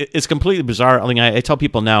 it's completely bizarre. I mean, I tell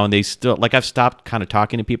people now, and they still like. I've stopped kind of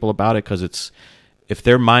talking to people about it, because if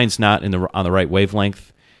their mind's not on the right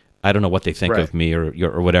wavelength, I don't know what they think of me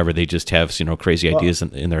or whatever. They just have crazy ideas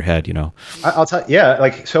in their head. I'll tell. Yeah,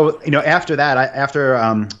 like so. After that,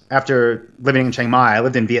 after living in Chiang Mai, I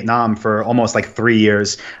lived in Vietnam for almost like 3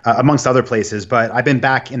 years, amongst other places. But I've been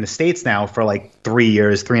back in the States now for like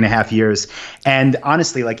 3.5 years. And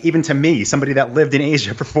honestly, like even to me, somebody that lived in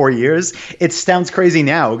Asia for 4 years, it sounds crazy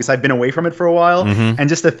now because I've been away from it for a while. And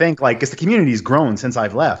just to think, like, because the community's grown since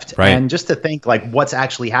I've left, and just to think like what's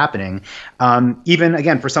actually happening, even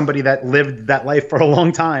again for somebody that lived that life for a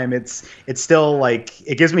long time, it's still like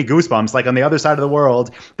it gives me goosebumps. Like on the other side of the world,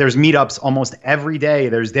 there's meetups almost every day.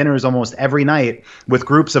 There's dinners almost every night with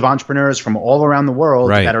groups of entrepreneurs from all around the world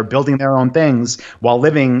that are building their own things while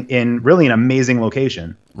living in really an amazing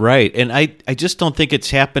location. Right. And I just don't think it's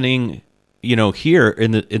happening, here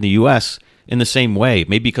in the US in the same way.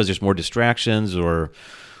 Maybe because there's more distractions or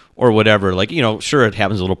or whatever. Like, sure, it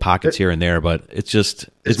happens in little pockets here and there, but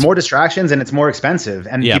it's more distractions and it's more expensive,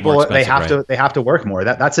 and people they have to work more.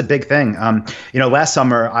 That's a big thing. Last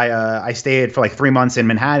summer I stayed for like 3 months in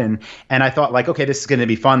Manhattan, and I thought like, okay, this is going to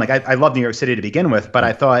be fun. Like I love New York City to begin with, but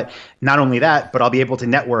I thought not only that, but I'll be able to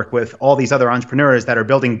network with all these other entrepreneurs that are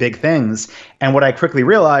building big things. And what I quickly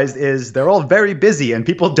realized is they're all very busy, and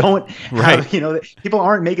people don't have, people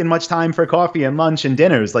aren't making much time for coffee and lunch and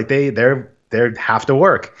dinners. Like they have to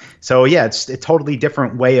work. So yeah, it's a totally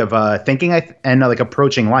different way of thinking and like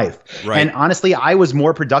approaching life. Right. And honestly, I was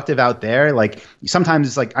more productive out there. Like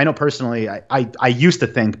sometimes, like I know personally, I used to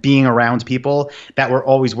think being around people that were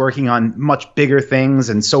always working on much bigger things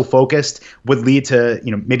and so focused would lead to,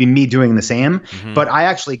 maybe me doing the same. Mm-hmm. But I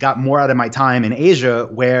actually got more out of my time in Asia,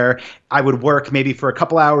 where I would work maybe for a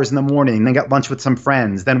couple hours in the morning, then get lunch with some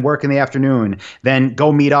friends, then work in the afternoon, then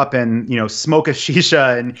go meet up and, smoke a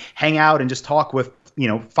shisha and hang out and just talk with,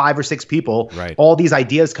 5 or 6 people. Right. All these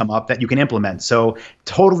ideas come up that you can implement. So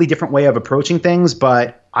totally different way of approaching things,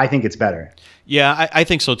 but I think it's better. Yeah, I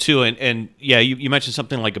think so too. And yeah, you mentioned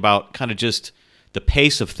something like about kind of just the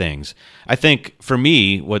pace of things. I think for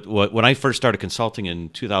me, when I first started consulting in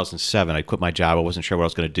 2007, I quit my job. I wasn't sure what I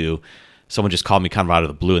was going to do. Someone just called me kind of out of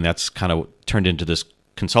the blue, and that's kind of turned into this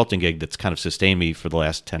consulting gig that's kind of sustained me for the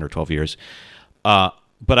last 10 or 12 years. But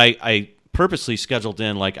I purposely scheduled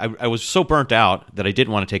in, like I was so burnt out that I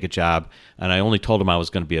didn't want to take a job, and I only told them I was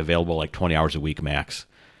going to be available like 20 hours a week max,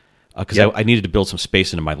 because I needed to build some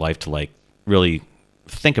space into my life to like really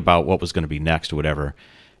think about what was going to be next or whatever.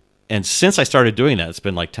 And since I started doing that, it's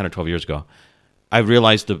been like 10 or 12 years ago, I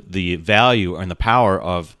realized the value and the power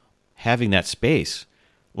of having that space.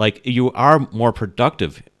 Like you are more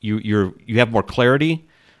productive. You have more clarity,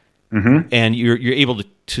 mm-hmm. and you're able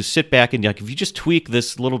to sit back and, like, if you just tweak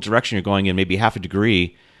this little direction you're going in, maybe half a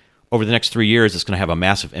degree over the next 3 years, it's going to have a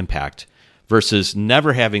massive impact. Versus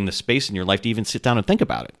never having the space in your life to even sit down and think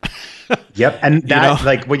about it. Yep. And that,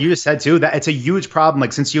 like what you just said too, that it's a huge problem.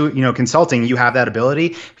 Like since consulting, you have that ability.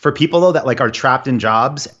 For people though that like are trapped in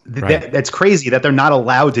jobs, that's crazy that they're not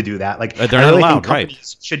allowed to do that. Like they're not allowed,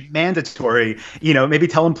 companies should mandatory, maybe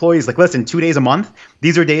tell employees like, listen, 2 days a month,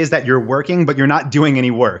 these are days that you're working, but you're not doing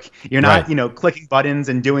any work. You're not, clicking buttons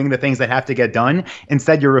and doing the things that have to get done.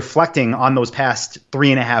 Instead, you're reflecting on those past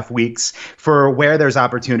 3.5 weeks for where there's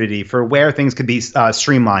opportunity, for where things could be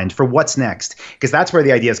streamlined, for what's next. Because that's where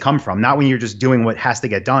the ideas come from, not when you're just doing what has to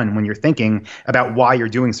get done, when you're thinking about why you're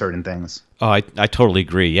doing certain things. Oh, I totally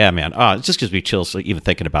agree. Yeah, man. It just gives me chills even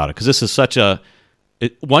thinking about it, because this is such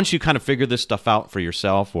once you kind of figure this stuff out for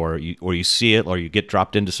yourself, or you see it, or you get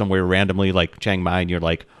dropped into somewhere randomly like Chiang Mai, and you're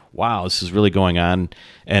like, wow, this is really going on,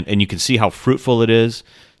 and you can see how fruitful it is.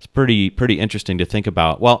 It's pretty interesting to think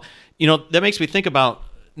about. Well, that makes me think about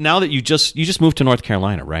now that you just moved to North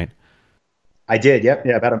Carolina, right? I did. Yep.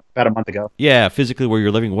 Yeah. About a month ago. Yeah. Physically where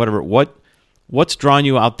you're living, whatever, what's drawn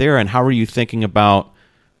you out there, and how are you thinking about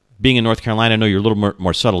being in North Carolina? I know you're a little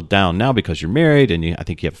more settled down now because you're married, and I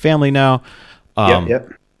think you have family now.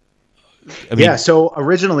 Yep. So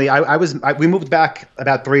originally we moved back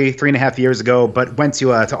about 3.5 years ago, but went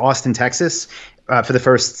to Austin, Texas, for the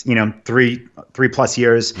first, 3+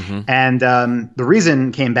 years. Mm-hmm. And the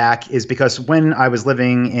reason came back is because when I was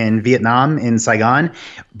living in Vietnam, in Saigon,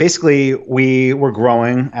 basically we were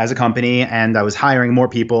growing as a company, and I was hiring more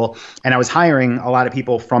people, and I was hiring a lot of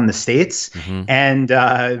people from the States, mm-hmm. and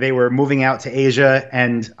they were moving out to Asia,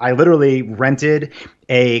 and I literally rented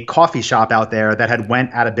a coffee shop out there that had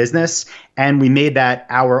went out of business, and we made that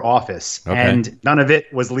our office. Okay. And none of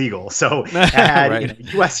it was legal. So I had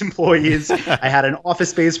right. US employees. I had an office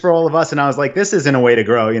space for all of us, and I was like, this isn't a way to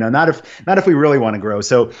grow, not if we really want to grow.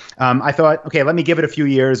 So I thought, okay, let me give it a few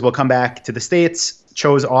years. We'll come back to the States.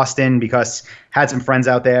 Chose Austin because had some friends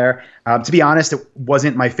out there. To be honest, it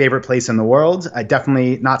wasn't my favorite place in the world.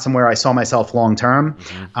 Definitely not somewhere I saw myself long term.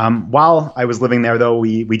 Mm-hmm. While I was living there, though,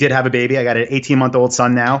 we did have a baby. I got an 18-month-old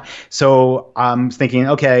son now. So I'm thinking,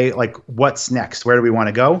 okay, like what's next? Where do we want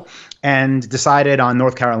to go? And decided on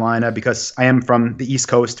North Carolina because I am from the East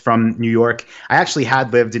Coast, from New York. I actually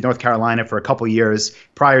had lived in North Carolina for a couple years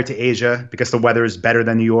prior to Asia because the weather is better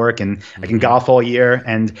than New York, and I can golf all year.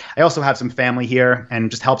 And I also have some family here, and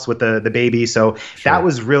just helps with the baby. So that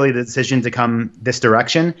was really the decision to come this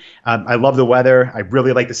direction. I love the weather. I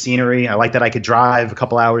really like the scenery. I like that I could drive a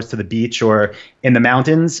couple hours to the beach or in the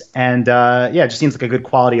mountains. And it just seems like a good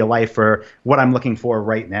quality of life for what I'm looking for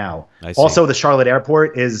right now. Also, the Charlotte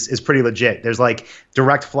airport is pretty legit. There's like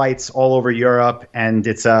direct flights all over Europe, and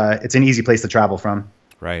it's an easy place to travel from.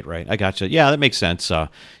 Right. I gotcha. Yeah, that makes sense.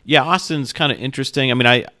 Austin's kind of interesting. I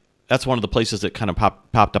mean, that's one of the places that kind of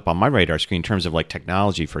popped up on my radar screen in terms of like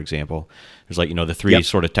technology, for example. There's like, the three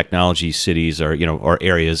sort of technology cities or, or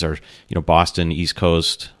areas are, Boston, East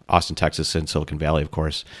Coast, Austin, Texas, and Silicon Valley, of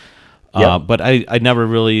course. But I never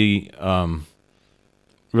really,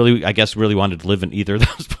 I guess, really wanted to live in either of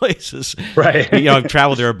those places. Right. I've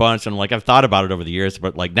traveled there a bunch, and like I've thought about it over the years,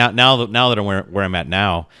 but like now that I'm where I'm at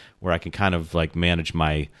now, where I can kind of like manage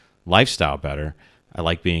my lifestyle better. I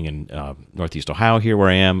like being in Northeast Ohio here, where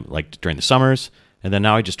I am, like during the summers, and then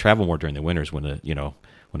now I just travel more during the winters when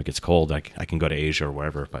it gets cold. I can go to Asia or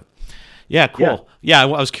wherever. But yeah, cool. Yeah, I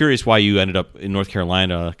was curious why you ended up in North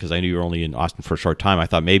Carolina, because I knew you were only in Austin for a short time. I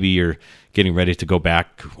thought maybe you're getting ready to go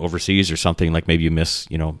back overseas or something. Like maybe you miss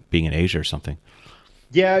being in Asia or something.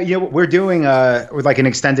 Yeah, we're doing like an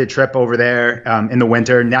extended trip over there in the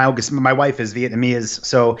winter now, because my wife is Vietnamese,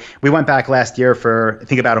 so we went back last year for I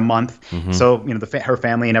think about a month. Mm-hmm. So her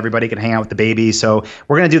family and everybody can hang out with the baby. So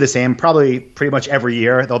we're gonna do the same, probably pretty much every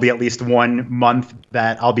year. There'll be at least 1 month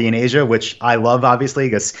that I'll be in Asia, which I love, obviously,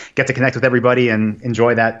 because get to connect with everybody and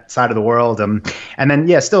enjoy that side of the world. And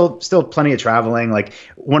then still plenty of traveling. Like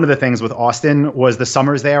one of the things with Austin was the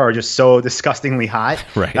summers there are just so disgustingly hot.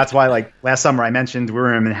 Right. That's why like last summer I mentioned we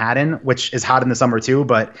were in Manhattan, which is hot in the summer too,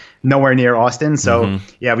 but nowhere near Austin. So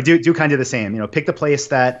yeah, we do kind of the same. Pick the place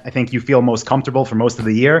that I think you feel most comfortable for most of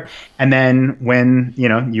the year, and then when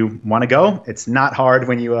you want to go, it's not hard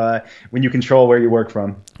when you control where you work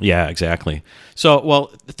from. Yeah, exactly. So, well,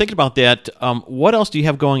 thinking about that, what else do you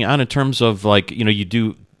have going on in terms of like you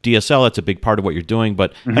do DSL? That's a big part of what you're doing,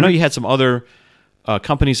 but I know you had some other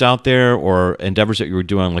companies out there or endeavors that you were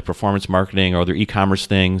doing, like performance marketing or other e-commerce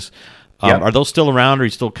things. Are those still around? Are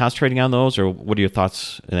you still concentrating on those, or what are your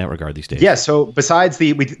thoughts in that regard these days? Yeah, so besides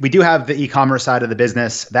we do have the e-commerce side of the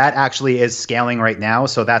business that actually is scaling right now.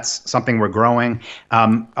 So that's something we're growing.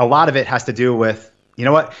 A lot of it has to do with,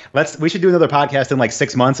 we should do another podcast in like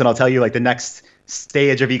 6 months, and I'll tell you like the next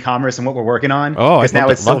stage of e-commerce and what we're working on. Because now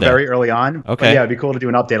it's still very early on. Okay. But yeah, it'd be cool to do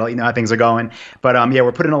an update. I'll let you know how things are going. But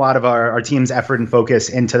we're putting a lot of our team's effort and focus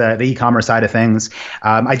into the e-commerce side of things.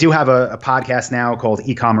 I do have a podcast now called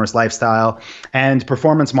Ecommerce Lifestyle, and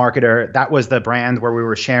Performance Marketer. That was the brand where we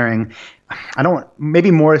were sharing,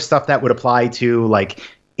 maybe more stuff that would apply to like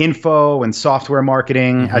info and software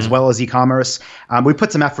marketing as well as e-commerce. We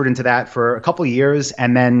put some effort into that for a couple of years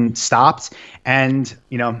and then stopped. And,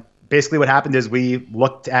 basically what happened is we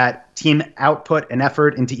looked at team output and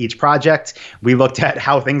effort into each project. We looked at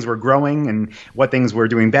how things were growing and what things were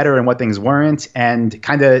doing better and what things weren't, and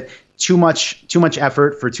kind of too much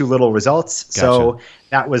effort for too little results. Gotcha. So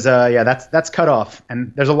that was that's cut off.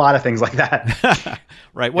 And there's a lot of things like that.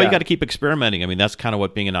 Right. Well, you got to keep experimenting. I mean, that's kind of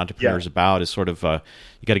what being an entrepreneur is about, is sort of you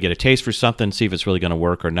got to get a taste for something, see if it's really going to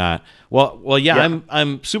work or not. Well,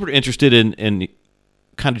 I'm super interested in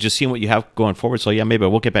kind of just seeing what you have going forward. So yeah, maybe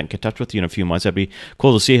we'll get back in touch with you in a few months. That'd be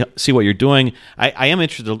cool to see what you're doing. I am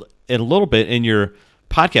interested in a little bit in your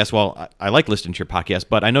podcast. Well, I like listening to your podcast,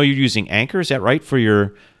 but I know you're using Anchor. Is that right, for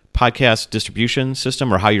your podcast distribution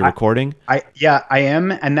system, or how you're recording? I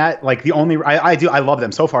am, and that like I love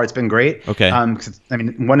them so far. It's been great. Okay.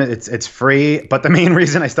 It's free, but the main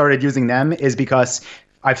reason I started using them is because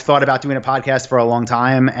I've thought about doing a podcast for a long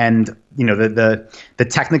time, and the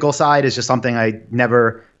technical side is just something I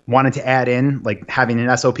never wanted to add in, like having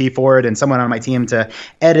an SOP for it and someone on my team to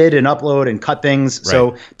edit and upload and cut things. Right.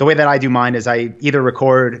 So the way that I do mine is I either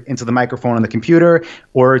record into the microphone on the computer,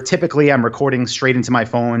 or typically I'm recording straight into my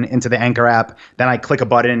phone into the Anchor app. Then I click a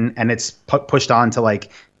button and it's pushed on to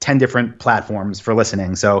like 10 different platforms for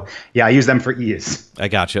listening. So yeah, I use them for ease. I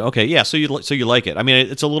gotcha. Okay. Yeah. So you like it. I mean,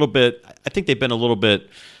 it's a little bit, I think they've been a little bit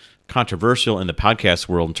controversial in the podcast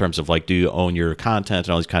world in terms of like, do you own your content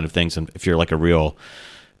and all these kind of things? And if you're like a real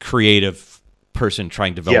creative person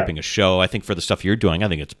developing a show, I think for the stuff you're doing, I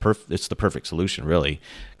think it's the perfect solution, really,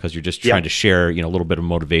 because you're just trying to share, a little bit of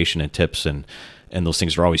motivation and tips, and those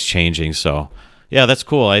things are always changing. So yeah, that's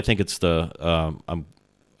cool. I think it's how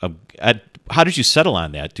did you settle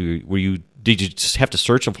on that? Did you just have to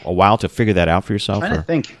search a while to figure that out for yourself? I'm trying to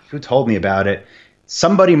think who told me about it.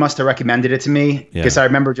 Somebody must have recommended it to me, because I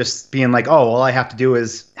remember just being like, oh, all I have to do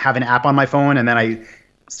is have an app on my phone. And then I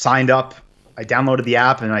signed up. I downloaded the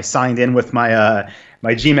app and I signed in with my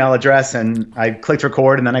Gmail address, and I clicked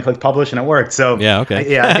record, and then I clicked publish, and it worked. So I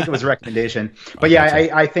think it was a recommendation. But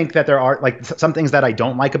I think that there are like some things that I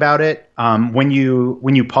don't like about it. When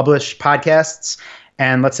you publish podcasts,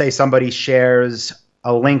 and let's say somebody shares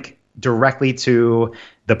a link directly to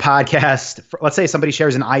the podcast. Let's say somebody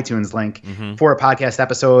shares an iTunes link for a podcast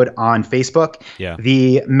episode on Facebook. Yeah.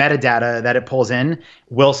 The metadata that it pulls in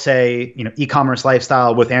will say, e-commerce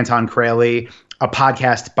lifestyle with Anton Kraly a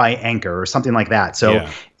podcast by Anchor or something like that. So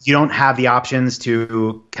you don't have the options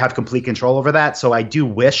to have complete control over that. So I do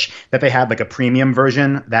wish that they had like a premium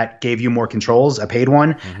version that gave you more controls, a paid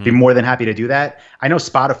one. Be more than happy to do that. I know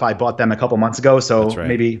Spotify bought them a couple months ago, so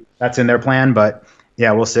maybe that's in their plan, but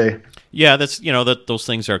yeah, we'll see. Yeah, that's, that those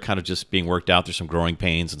things are kind of just being worked out. There's some growing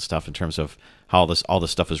pains and stuff in terms of how all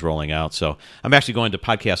this stuff is rolling out. So I'm actually going to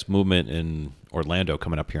Podcast Movement in Orlando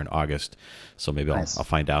coming up here in August. So maybe I'll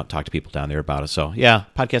find out, talk to people down there about it. So yeah,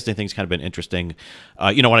 podcasting thing's kind of been interesting.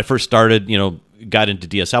 When I first started, got into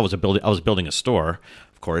DSL, I was building a store,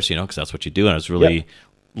 of course, because that's what you do. And I was really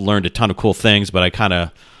learned a ton of cool things, but I kind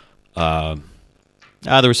of,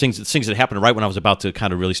 there were things that happened right when I was about to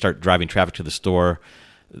kind of really start driving traffic to the store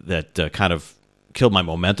that kind of killed my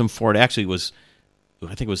momentum for it. Actually,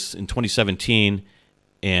 I think it was in 2017,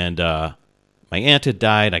 and my aunt had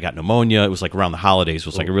died. I got pneumonia. It was like around the holidays. It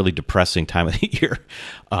was like a really depressing time of the year.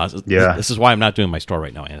 This is why I'm not doing my store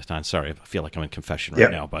right now, Anton. Sorry, I feel like I'm in confession right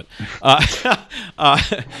now. But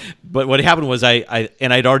but what happened was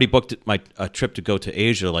I'd already booked my trip to go to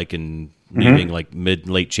Asia, like in leaving like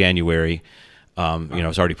late January. I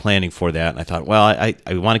was already planning for that, and I thought, well, I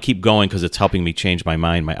want to keep going because it's helping me change my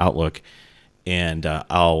mind, my outlook, and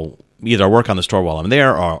I'll either work on the store while I'm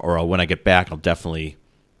there, or when I get back, I'll definitely,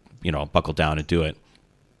 buckle down and do it.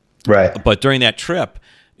 Right. But during that trip,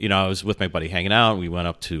 I was with my buddy hanging out. We went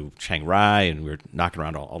up to Chiang Mai, and we were knocking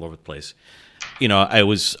around all over the place. I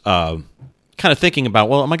was kind of thinking about,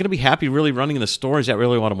 well, am I going to be happy really running the store? Is that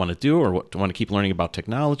really what I want to do, or do I want to keep learning about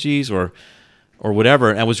technologies, or whatever?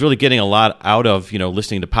 And I was really getting a lot out of,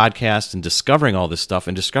 listening to podcasts and discovering all this stuff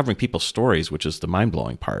and discovering people's stories, which is the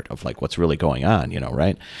mind-blowing part of like what's really going on,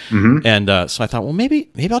 right? And so I thought, well, maybe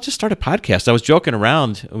I'll just start a podcast. I was joking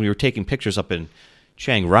around when we were taking pictures up in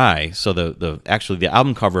Chiang Mai. So actually the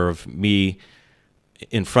album cover of me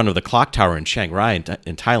in front of the clock tower in Chiang Mai in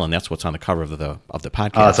Thailand, that's what's on the cover of the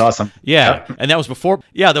podcast. Oh, that's awesome. Yeah. And that was before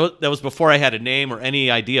that was before I had a name or any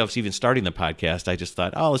idea of even starting the podcast. I just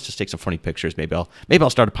thought, let's just take some funny pictures. Maybe I'll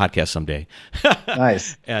start a podcast someday.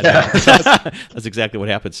 Nice. And that's exactly what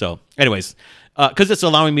happened. So anyways, because it's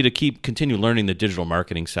allowing me to continue learning the digital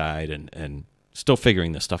marketing side and still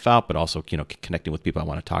figuring this stuff out, but also, connecting with people I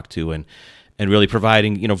want to talk to and really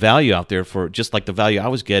providing, value out there for just like the value I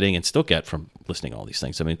was getting and still get from listening to all these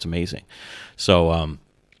things. I mean, it's amazing. So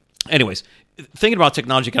anyways, thinking about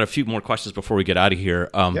technology, got a few more questions before we get out of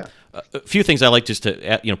here. A few things I like just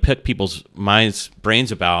to, pick people's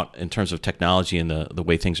brains about in terms of technology and the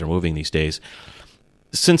way things are moving these days.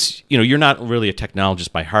 Since, you're not really a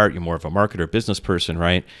technologist by heart, you're more of a marketer, business person,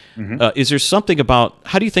 right? Is there something about,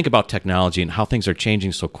 how do you think about technology and how things are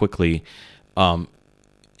changing so quickly?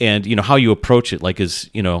 And how you approach it, like is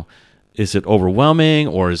it overwhelming,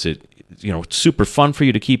 or is it super fun for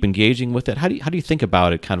you to keep engaging with it? How do you think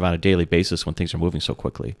about it kind of on a daily basis when things are moving so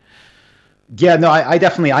quickly? Yeah, no, I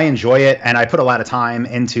definitely, I enjoy it, and I put a lot of time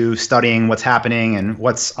into studying what's happening and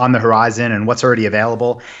what's on the horizon and what's already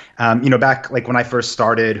available. Back like when I first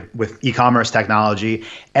started with e-commerce technology,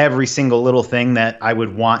 every single little thing that I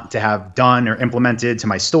would want to have done or implemented to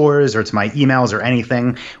my stores or to my emails or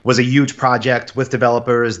anything was a huge project with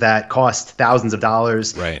developers that cost thousands of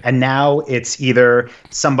dollars. Right. And now it's either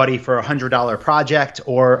somebody for $100 project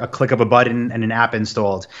or a click of a button and an app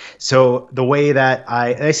installed. So the way that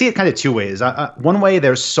I see it kind of two ways. One way,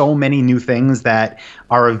 there's so many new things that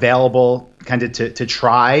are available kind of to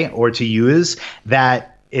try or to use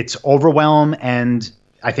that it's overwhelm, and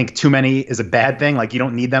I think too many is a bad thing. Like, you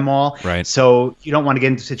don't need them all. Right. So you don't want to get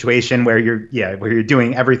into a situation where you're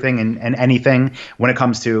doing everything and anything when it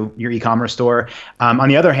comes to your e-commerce store. On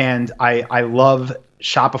the other hand, I love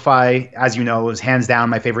Shopify, as you know, is hands down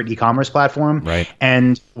my favorite e-commerce platform. Right.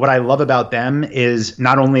 And what I love about them is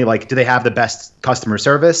not only like do they have the best customer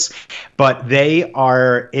service, but they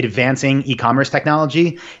are advancing e-commerce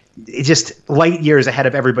technology. It's just light years ahead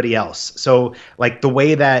of everybody else. So like the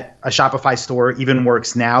way that a Shopify store even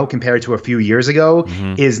works now compared to a few years ago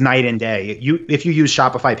is night and day. If you use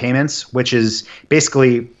Shopify Payments, which is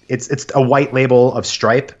basically it's a white label of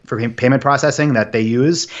Stripe for payment processing that they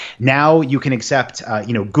use. Now you can accept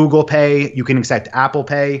Google Pay, you can accept Apple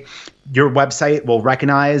Pay. Your website will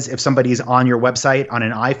recognize if somebody's on your website on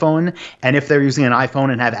an iPhone, and if they're using an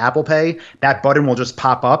iPhone and have Apple Pay, that button will just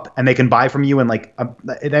pop up and they can buy from you in like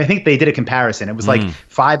I think they did a comparison. It was like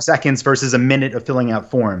 5 seconds versus a minute of filling out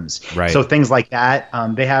forms. Right. So things like that.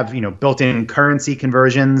 They have built-in currency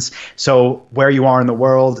conversions. So where you are in the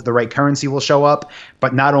world, the right currency will show up.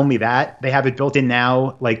 But not only that, they have it built in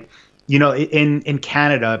now. Like in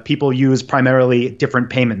Canada, people use primarily different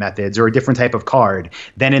payment methods or a different type of card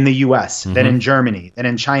than in the US, than in Germany, than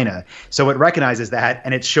in China. So it recognizes that,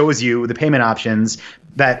 and it shows you the payment options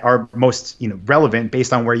that are most relevant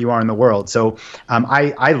based on where you are in the world. So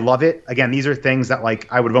I love it. Again, these are things that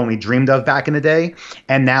like I would have only dreamed of back in the day,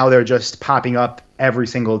 and now they're just popping up every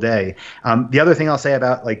single day. The other thing I'll say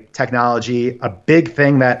about like technology, a big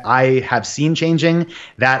thing that I have seen changing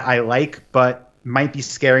that I like, but might be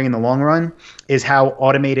scary in the long run, is how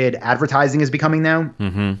automated advertising is becoming now.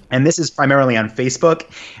 And this is primarily on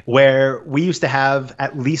Facebook, where we used to have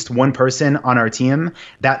at least one person on our team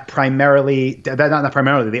that not primarily,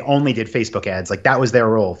 they only did Facebook ads. Like that was their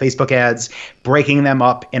role. Facebook ads, breaking them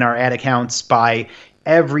up in our ad accounts by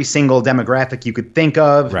every single demographic you could think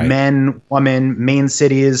of, men, women, main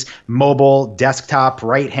cities, mobile, desktop,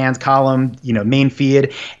 right-hand column, main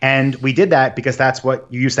feed. And we did that because that's what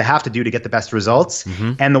you used to have to do to get the best results.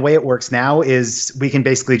 And the way it works now is we can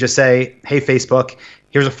basically just say, hey, Facebook,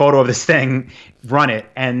 here's a photo of this thing, run it.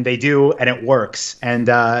 And they do, and it works. And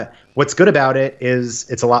what's good about it is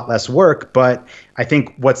it's a lot less work. But I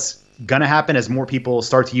think what's going to happen as more people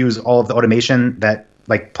start to use all of the automation that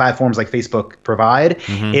like platforms like Facebook provide,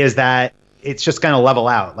 is that it's just going to level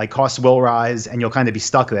out. Like costs will rise, and you'll kind of be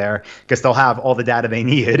stuck there because they'll have all the data they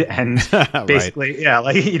need. And basically,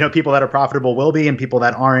 people that are profitable will be, and people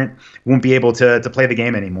that aren't won't be able to play the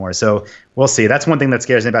game anymore. So we'll see. That's one thing that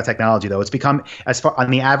scares me about technology, though. It's become, as far on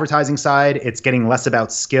the advertising side, it's getting less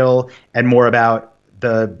about skill and more about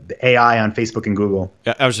the AI on Facebook and Google.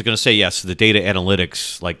 I was just going to say, yes, the data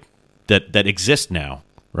analytics like that exist now.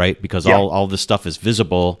 Right, because all this stuff is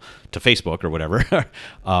visible to Facebook or whatever.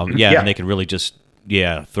 And they can really just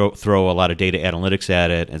throw a lot of data analytics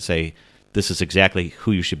at it and say this is exactly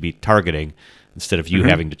who you should be targeting instead of you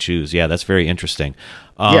having to choose. Yeah, that's very interesting.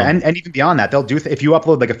 And even beyond that, they'll do if you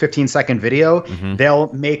upload like a 15-second video,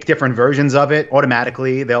 they'll make different versions of it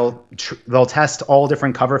automatically. They'll test all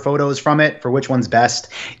different cover photos from it for which one's best.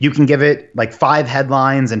 You can give it like 5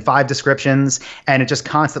 headlines and 5 descriptions, and it just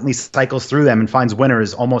constantly cycles through them and finds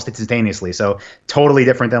winners almost instantaneously. So totally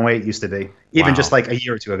different than the way it used to be, even just like a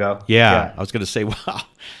year or two ago. Yeah. I was going to say, wow.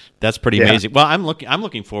 That's pretty amazing. Well, I'm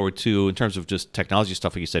looking forward to, in terms of just technology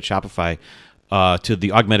stuff, like you said, Shopify, to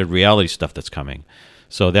the augmented reality stuff that's coming.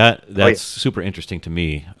 So that's super interesting to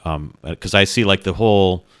me, because I see like the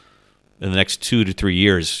whole, in the next 2 to 3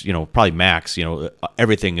 years, probably max,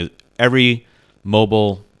 every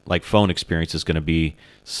mobile like phone experience is going to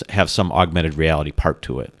have some augmented reality part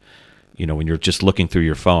to it. When you're just looking through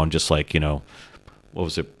your phone, just like what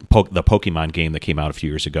was it? The Pokemon game that came out a few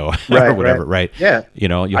years ago, or whatever, right? Yeah.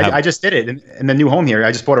 I just did it in the new home here.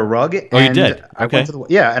 I just bought a rug. Oh, you did? I went to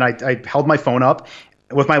and I held my phone up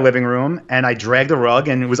with my living room, and I dragged a rug,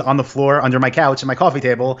 and it was on the floor under my couch and my coffee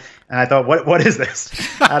table. And I thought, what is this?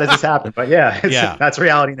 How does this happen? But that's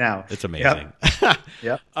reality now. It's amazing.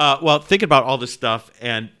 Yep. Well, thinking about all this stuff,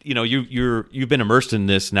 and you've been immersed in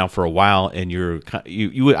this now for a while, and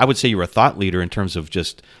I would say you're a thought leader in terms of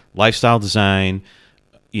just lifestyle design,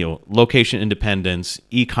 location independence,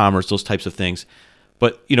 e-commerce, those types of things.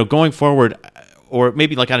 But going forward, or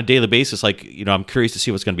maybe like on a daily basis, like, I'm curious to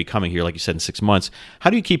see what's going to be coming here, like you said, in 6 months. How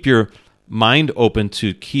do you keep your mind open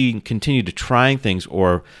to continue to trying things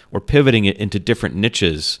or pivoting it into different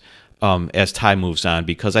niches as time moves on?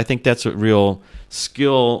 Because I think that's a real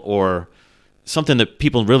skill or something that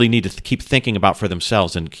people really need to keep thinking about for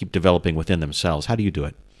themselves and keep developing within themselves. How do you do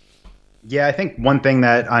it? Yeah, I think one thing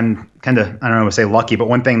that I'm kind of, I don't know, say lucky, but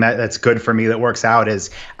one thing that's good for me that works out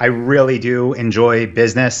is I really do enjoy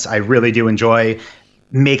business. I really do enjoy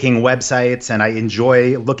making websites, and I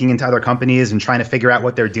enjoy looking into other companies and trying to figure out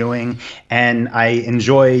what they're doing. And I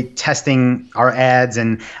enjoy testing our ads,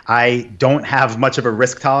 and I don't have much of a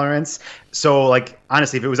risk tolerance. So like,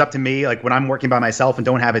 honestly, if it was up to me, like when I'm working by myself and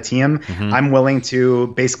don't have a team, I'm willing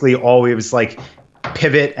to basically always like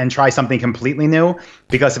pivot and try something completely new,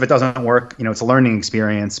 because if it doesn't work, it's a learning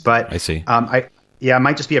experience. But I see. It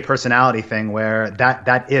might just be a personality thing where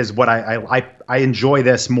that is what I enjoy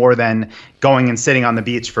this more than going and sitting on the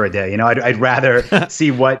beach for a day. I'd rather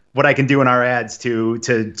see what I can do in our ads to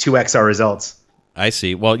 2x our results. I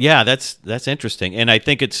see. Well, yeah, that's interesting, and I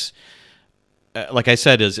think it's like I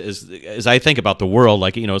said, as I think about the world,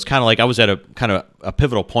 like, it's kind of like I was at a kind of a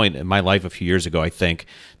pivotal point in my life a few years ago. I think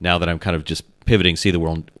now that I'm kind of just pivoting, seeing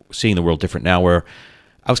the world different now, where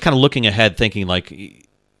I was kind of looking ahead, thinking like,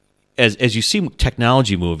 as you see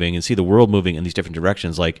technology moving and see the world moving in these different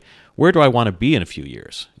directions, like, where do I want to be in a few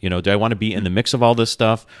years? Do I want to be in the mix of all this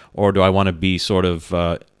stuff, or do I want to be sort of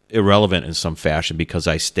irrelevant in some fashion because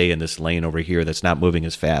I stay in this lane over here that's not moving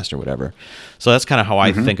as fast or whatever. So that's kind of how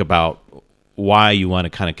I think about why you want to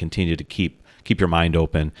kind of continue to keep your mind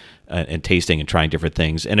open and tasting and trying different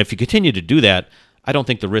things. And if you continue to do that, I don't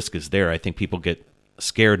think the risk is there. I think people get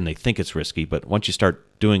scared and they think it's risky, but once you start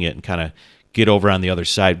doing it and kind of get over on the other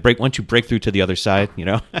side, once you break through to the other side,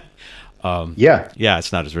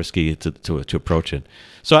 it's not as risky to approach it.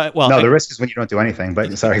 So, the risk is when you don't do anything.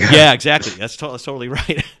 But sorry. Yeah, exactly. That's totally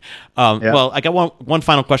right. Well, I got one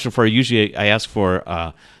final question for you. Usually, I ask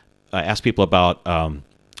people about a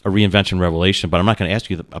reinvention revelation, but I'm not going to ask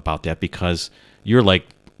you about that because you're like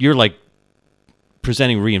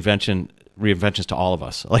presenting reinventions to all of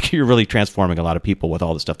us. Like you're really transforming a lot of people with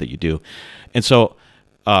all the stuff that you do. And so,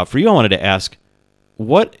 for you, I wanted to ask,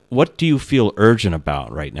 what do you feel urgent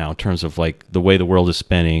about right now in terms of like the way the world is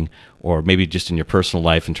spinning, or maybe just in your personal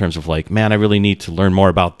life in terms of like, man, I really need to learn more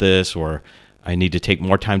about this, or I need to take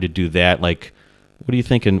more time to do that. Like, what are you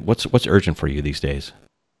thinking? What's urgent for you these days?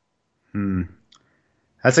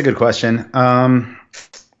 That's a good question. Trying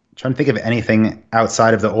to think of anything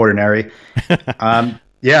outside of the ordinary. Because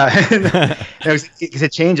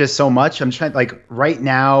it changes so much. I'm trying, like right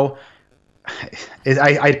now,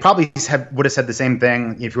 I probably would have said the same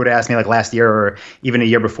thing if you would have asked me like last year or even a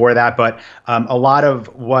year before that. But a lot of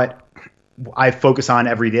what I focus on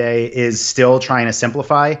every day is still trying to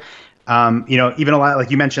simplify. Even a lot, like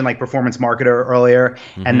you mentioned, like performance marketer earlier,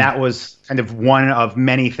 and that was kind of one of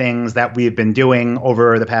many things that we've been doing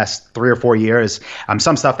over the past 3 or 4 years.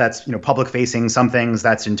 Some stuff that's, public facing, some things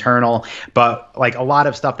that's internal, but like a lot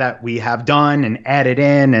of stuff that we have done and added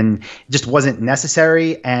in and just wasn't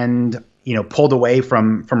necessary and, pulled away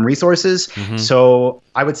from resources. So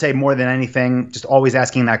I would say more than anything, just always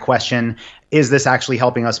asking that question, is this actually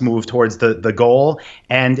helping us move towards the goal?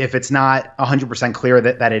 And if it's not 100% clear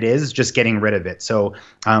that it is, just getting rid of it. So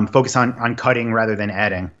focus on cutting rather than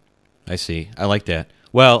adding. I see. I like that.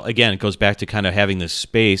 Well, again, it goes back to kind of having this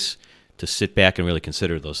space to sit back and really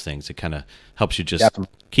consider those things. It kind of helps you just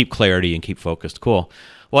keep clarity and keep focused. Cool.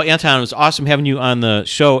 Well, Anton, it was awesome having you on the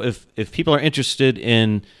show. If people are interested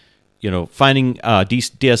in finding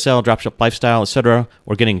DSL, Dropship Lifestyle, etc.,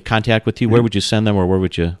 or getting in contact with you, where would you send them, or where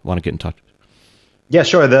would you want to get in touch? Yeah,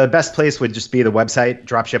 sure. The best place would just be the website,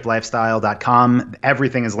 dropshiplifestyle.com.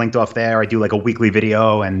 Everything is linked off there. I do like a weekly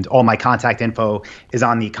video, and all my contact info is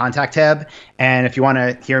on the contact tab. And if you want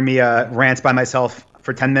to hear me rant by myself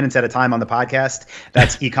for 10 minutes at a time on the podcast,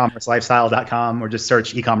 that's ecommercelifestyle.com, or just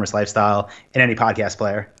search e-commerce lifestyle in any podcast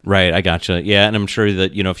player. Right. I gotcha. Yeah. And I'm sure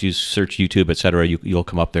that, if you search YouTube, et cetera, you'll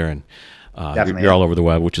come up there, and you're all over the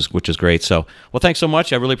web, which is great. So, well, thanks so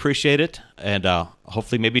much. I really appreciate it. And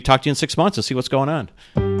hopefully maybe talk to you in 6 months and see what's going on.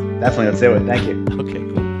 Definitely. Let's do it. Thank you. Okay,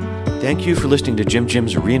 cool. Thank you for listening to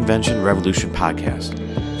Jim's Reinvention Revolution podcast.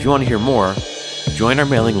 If you want to hear more, join our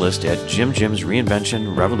mailing list at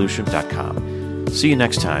jimreinventionrevolution.com. See you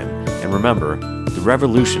next time, and remember, the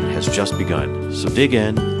revolution has just begun. So dig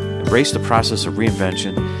in, embrace the process of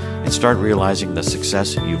reinvention, and start realizing the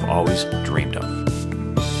success you've always dreamed of.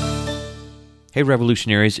 Hey,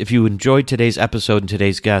 revolutionaries, if you enjoyed today's episode and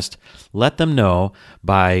today's guest, let them know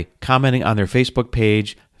by commenting on their Facebook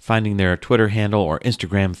page, finding their Twitter handle or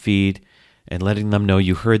Instagram feed, and letting them know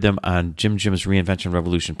you heard them on Jim's Reinvention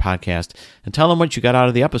Revolution podcast, and tell them what you got out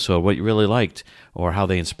of the episode, what you really liked, or how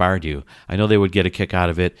they inspired you. I know they would get a kick out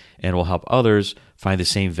of it, and will help others find the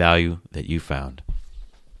same value that you found.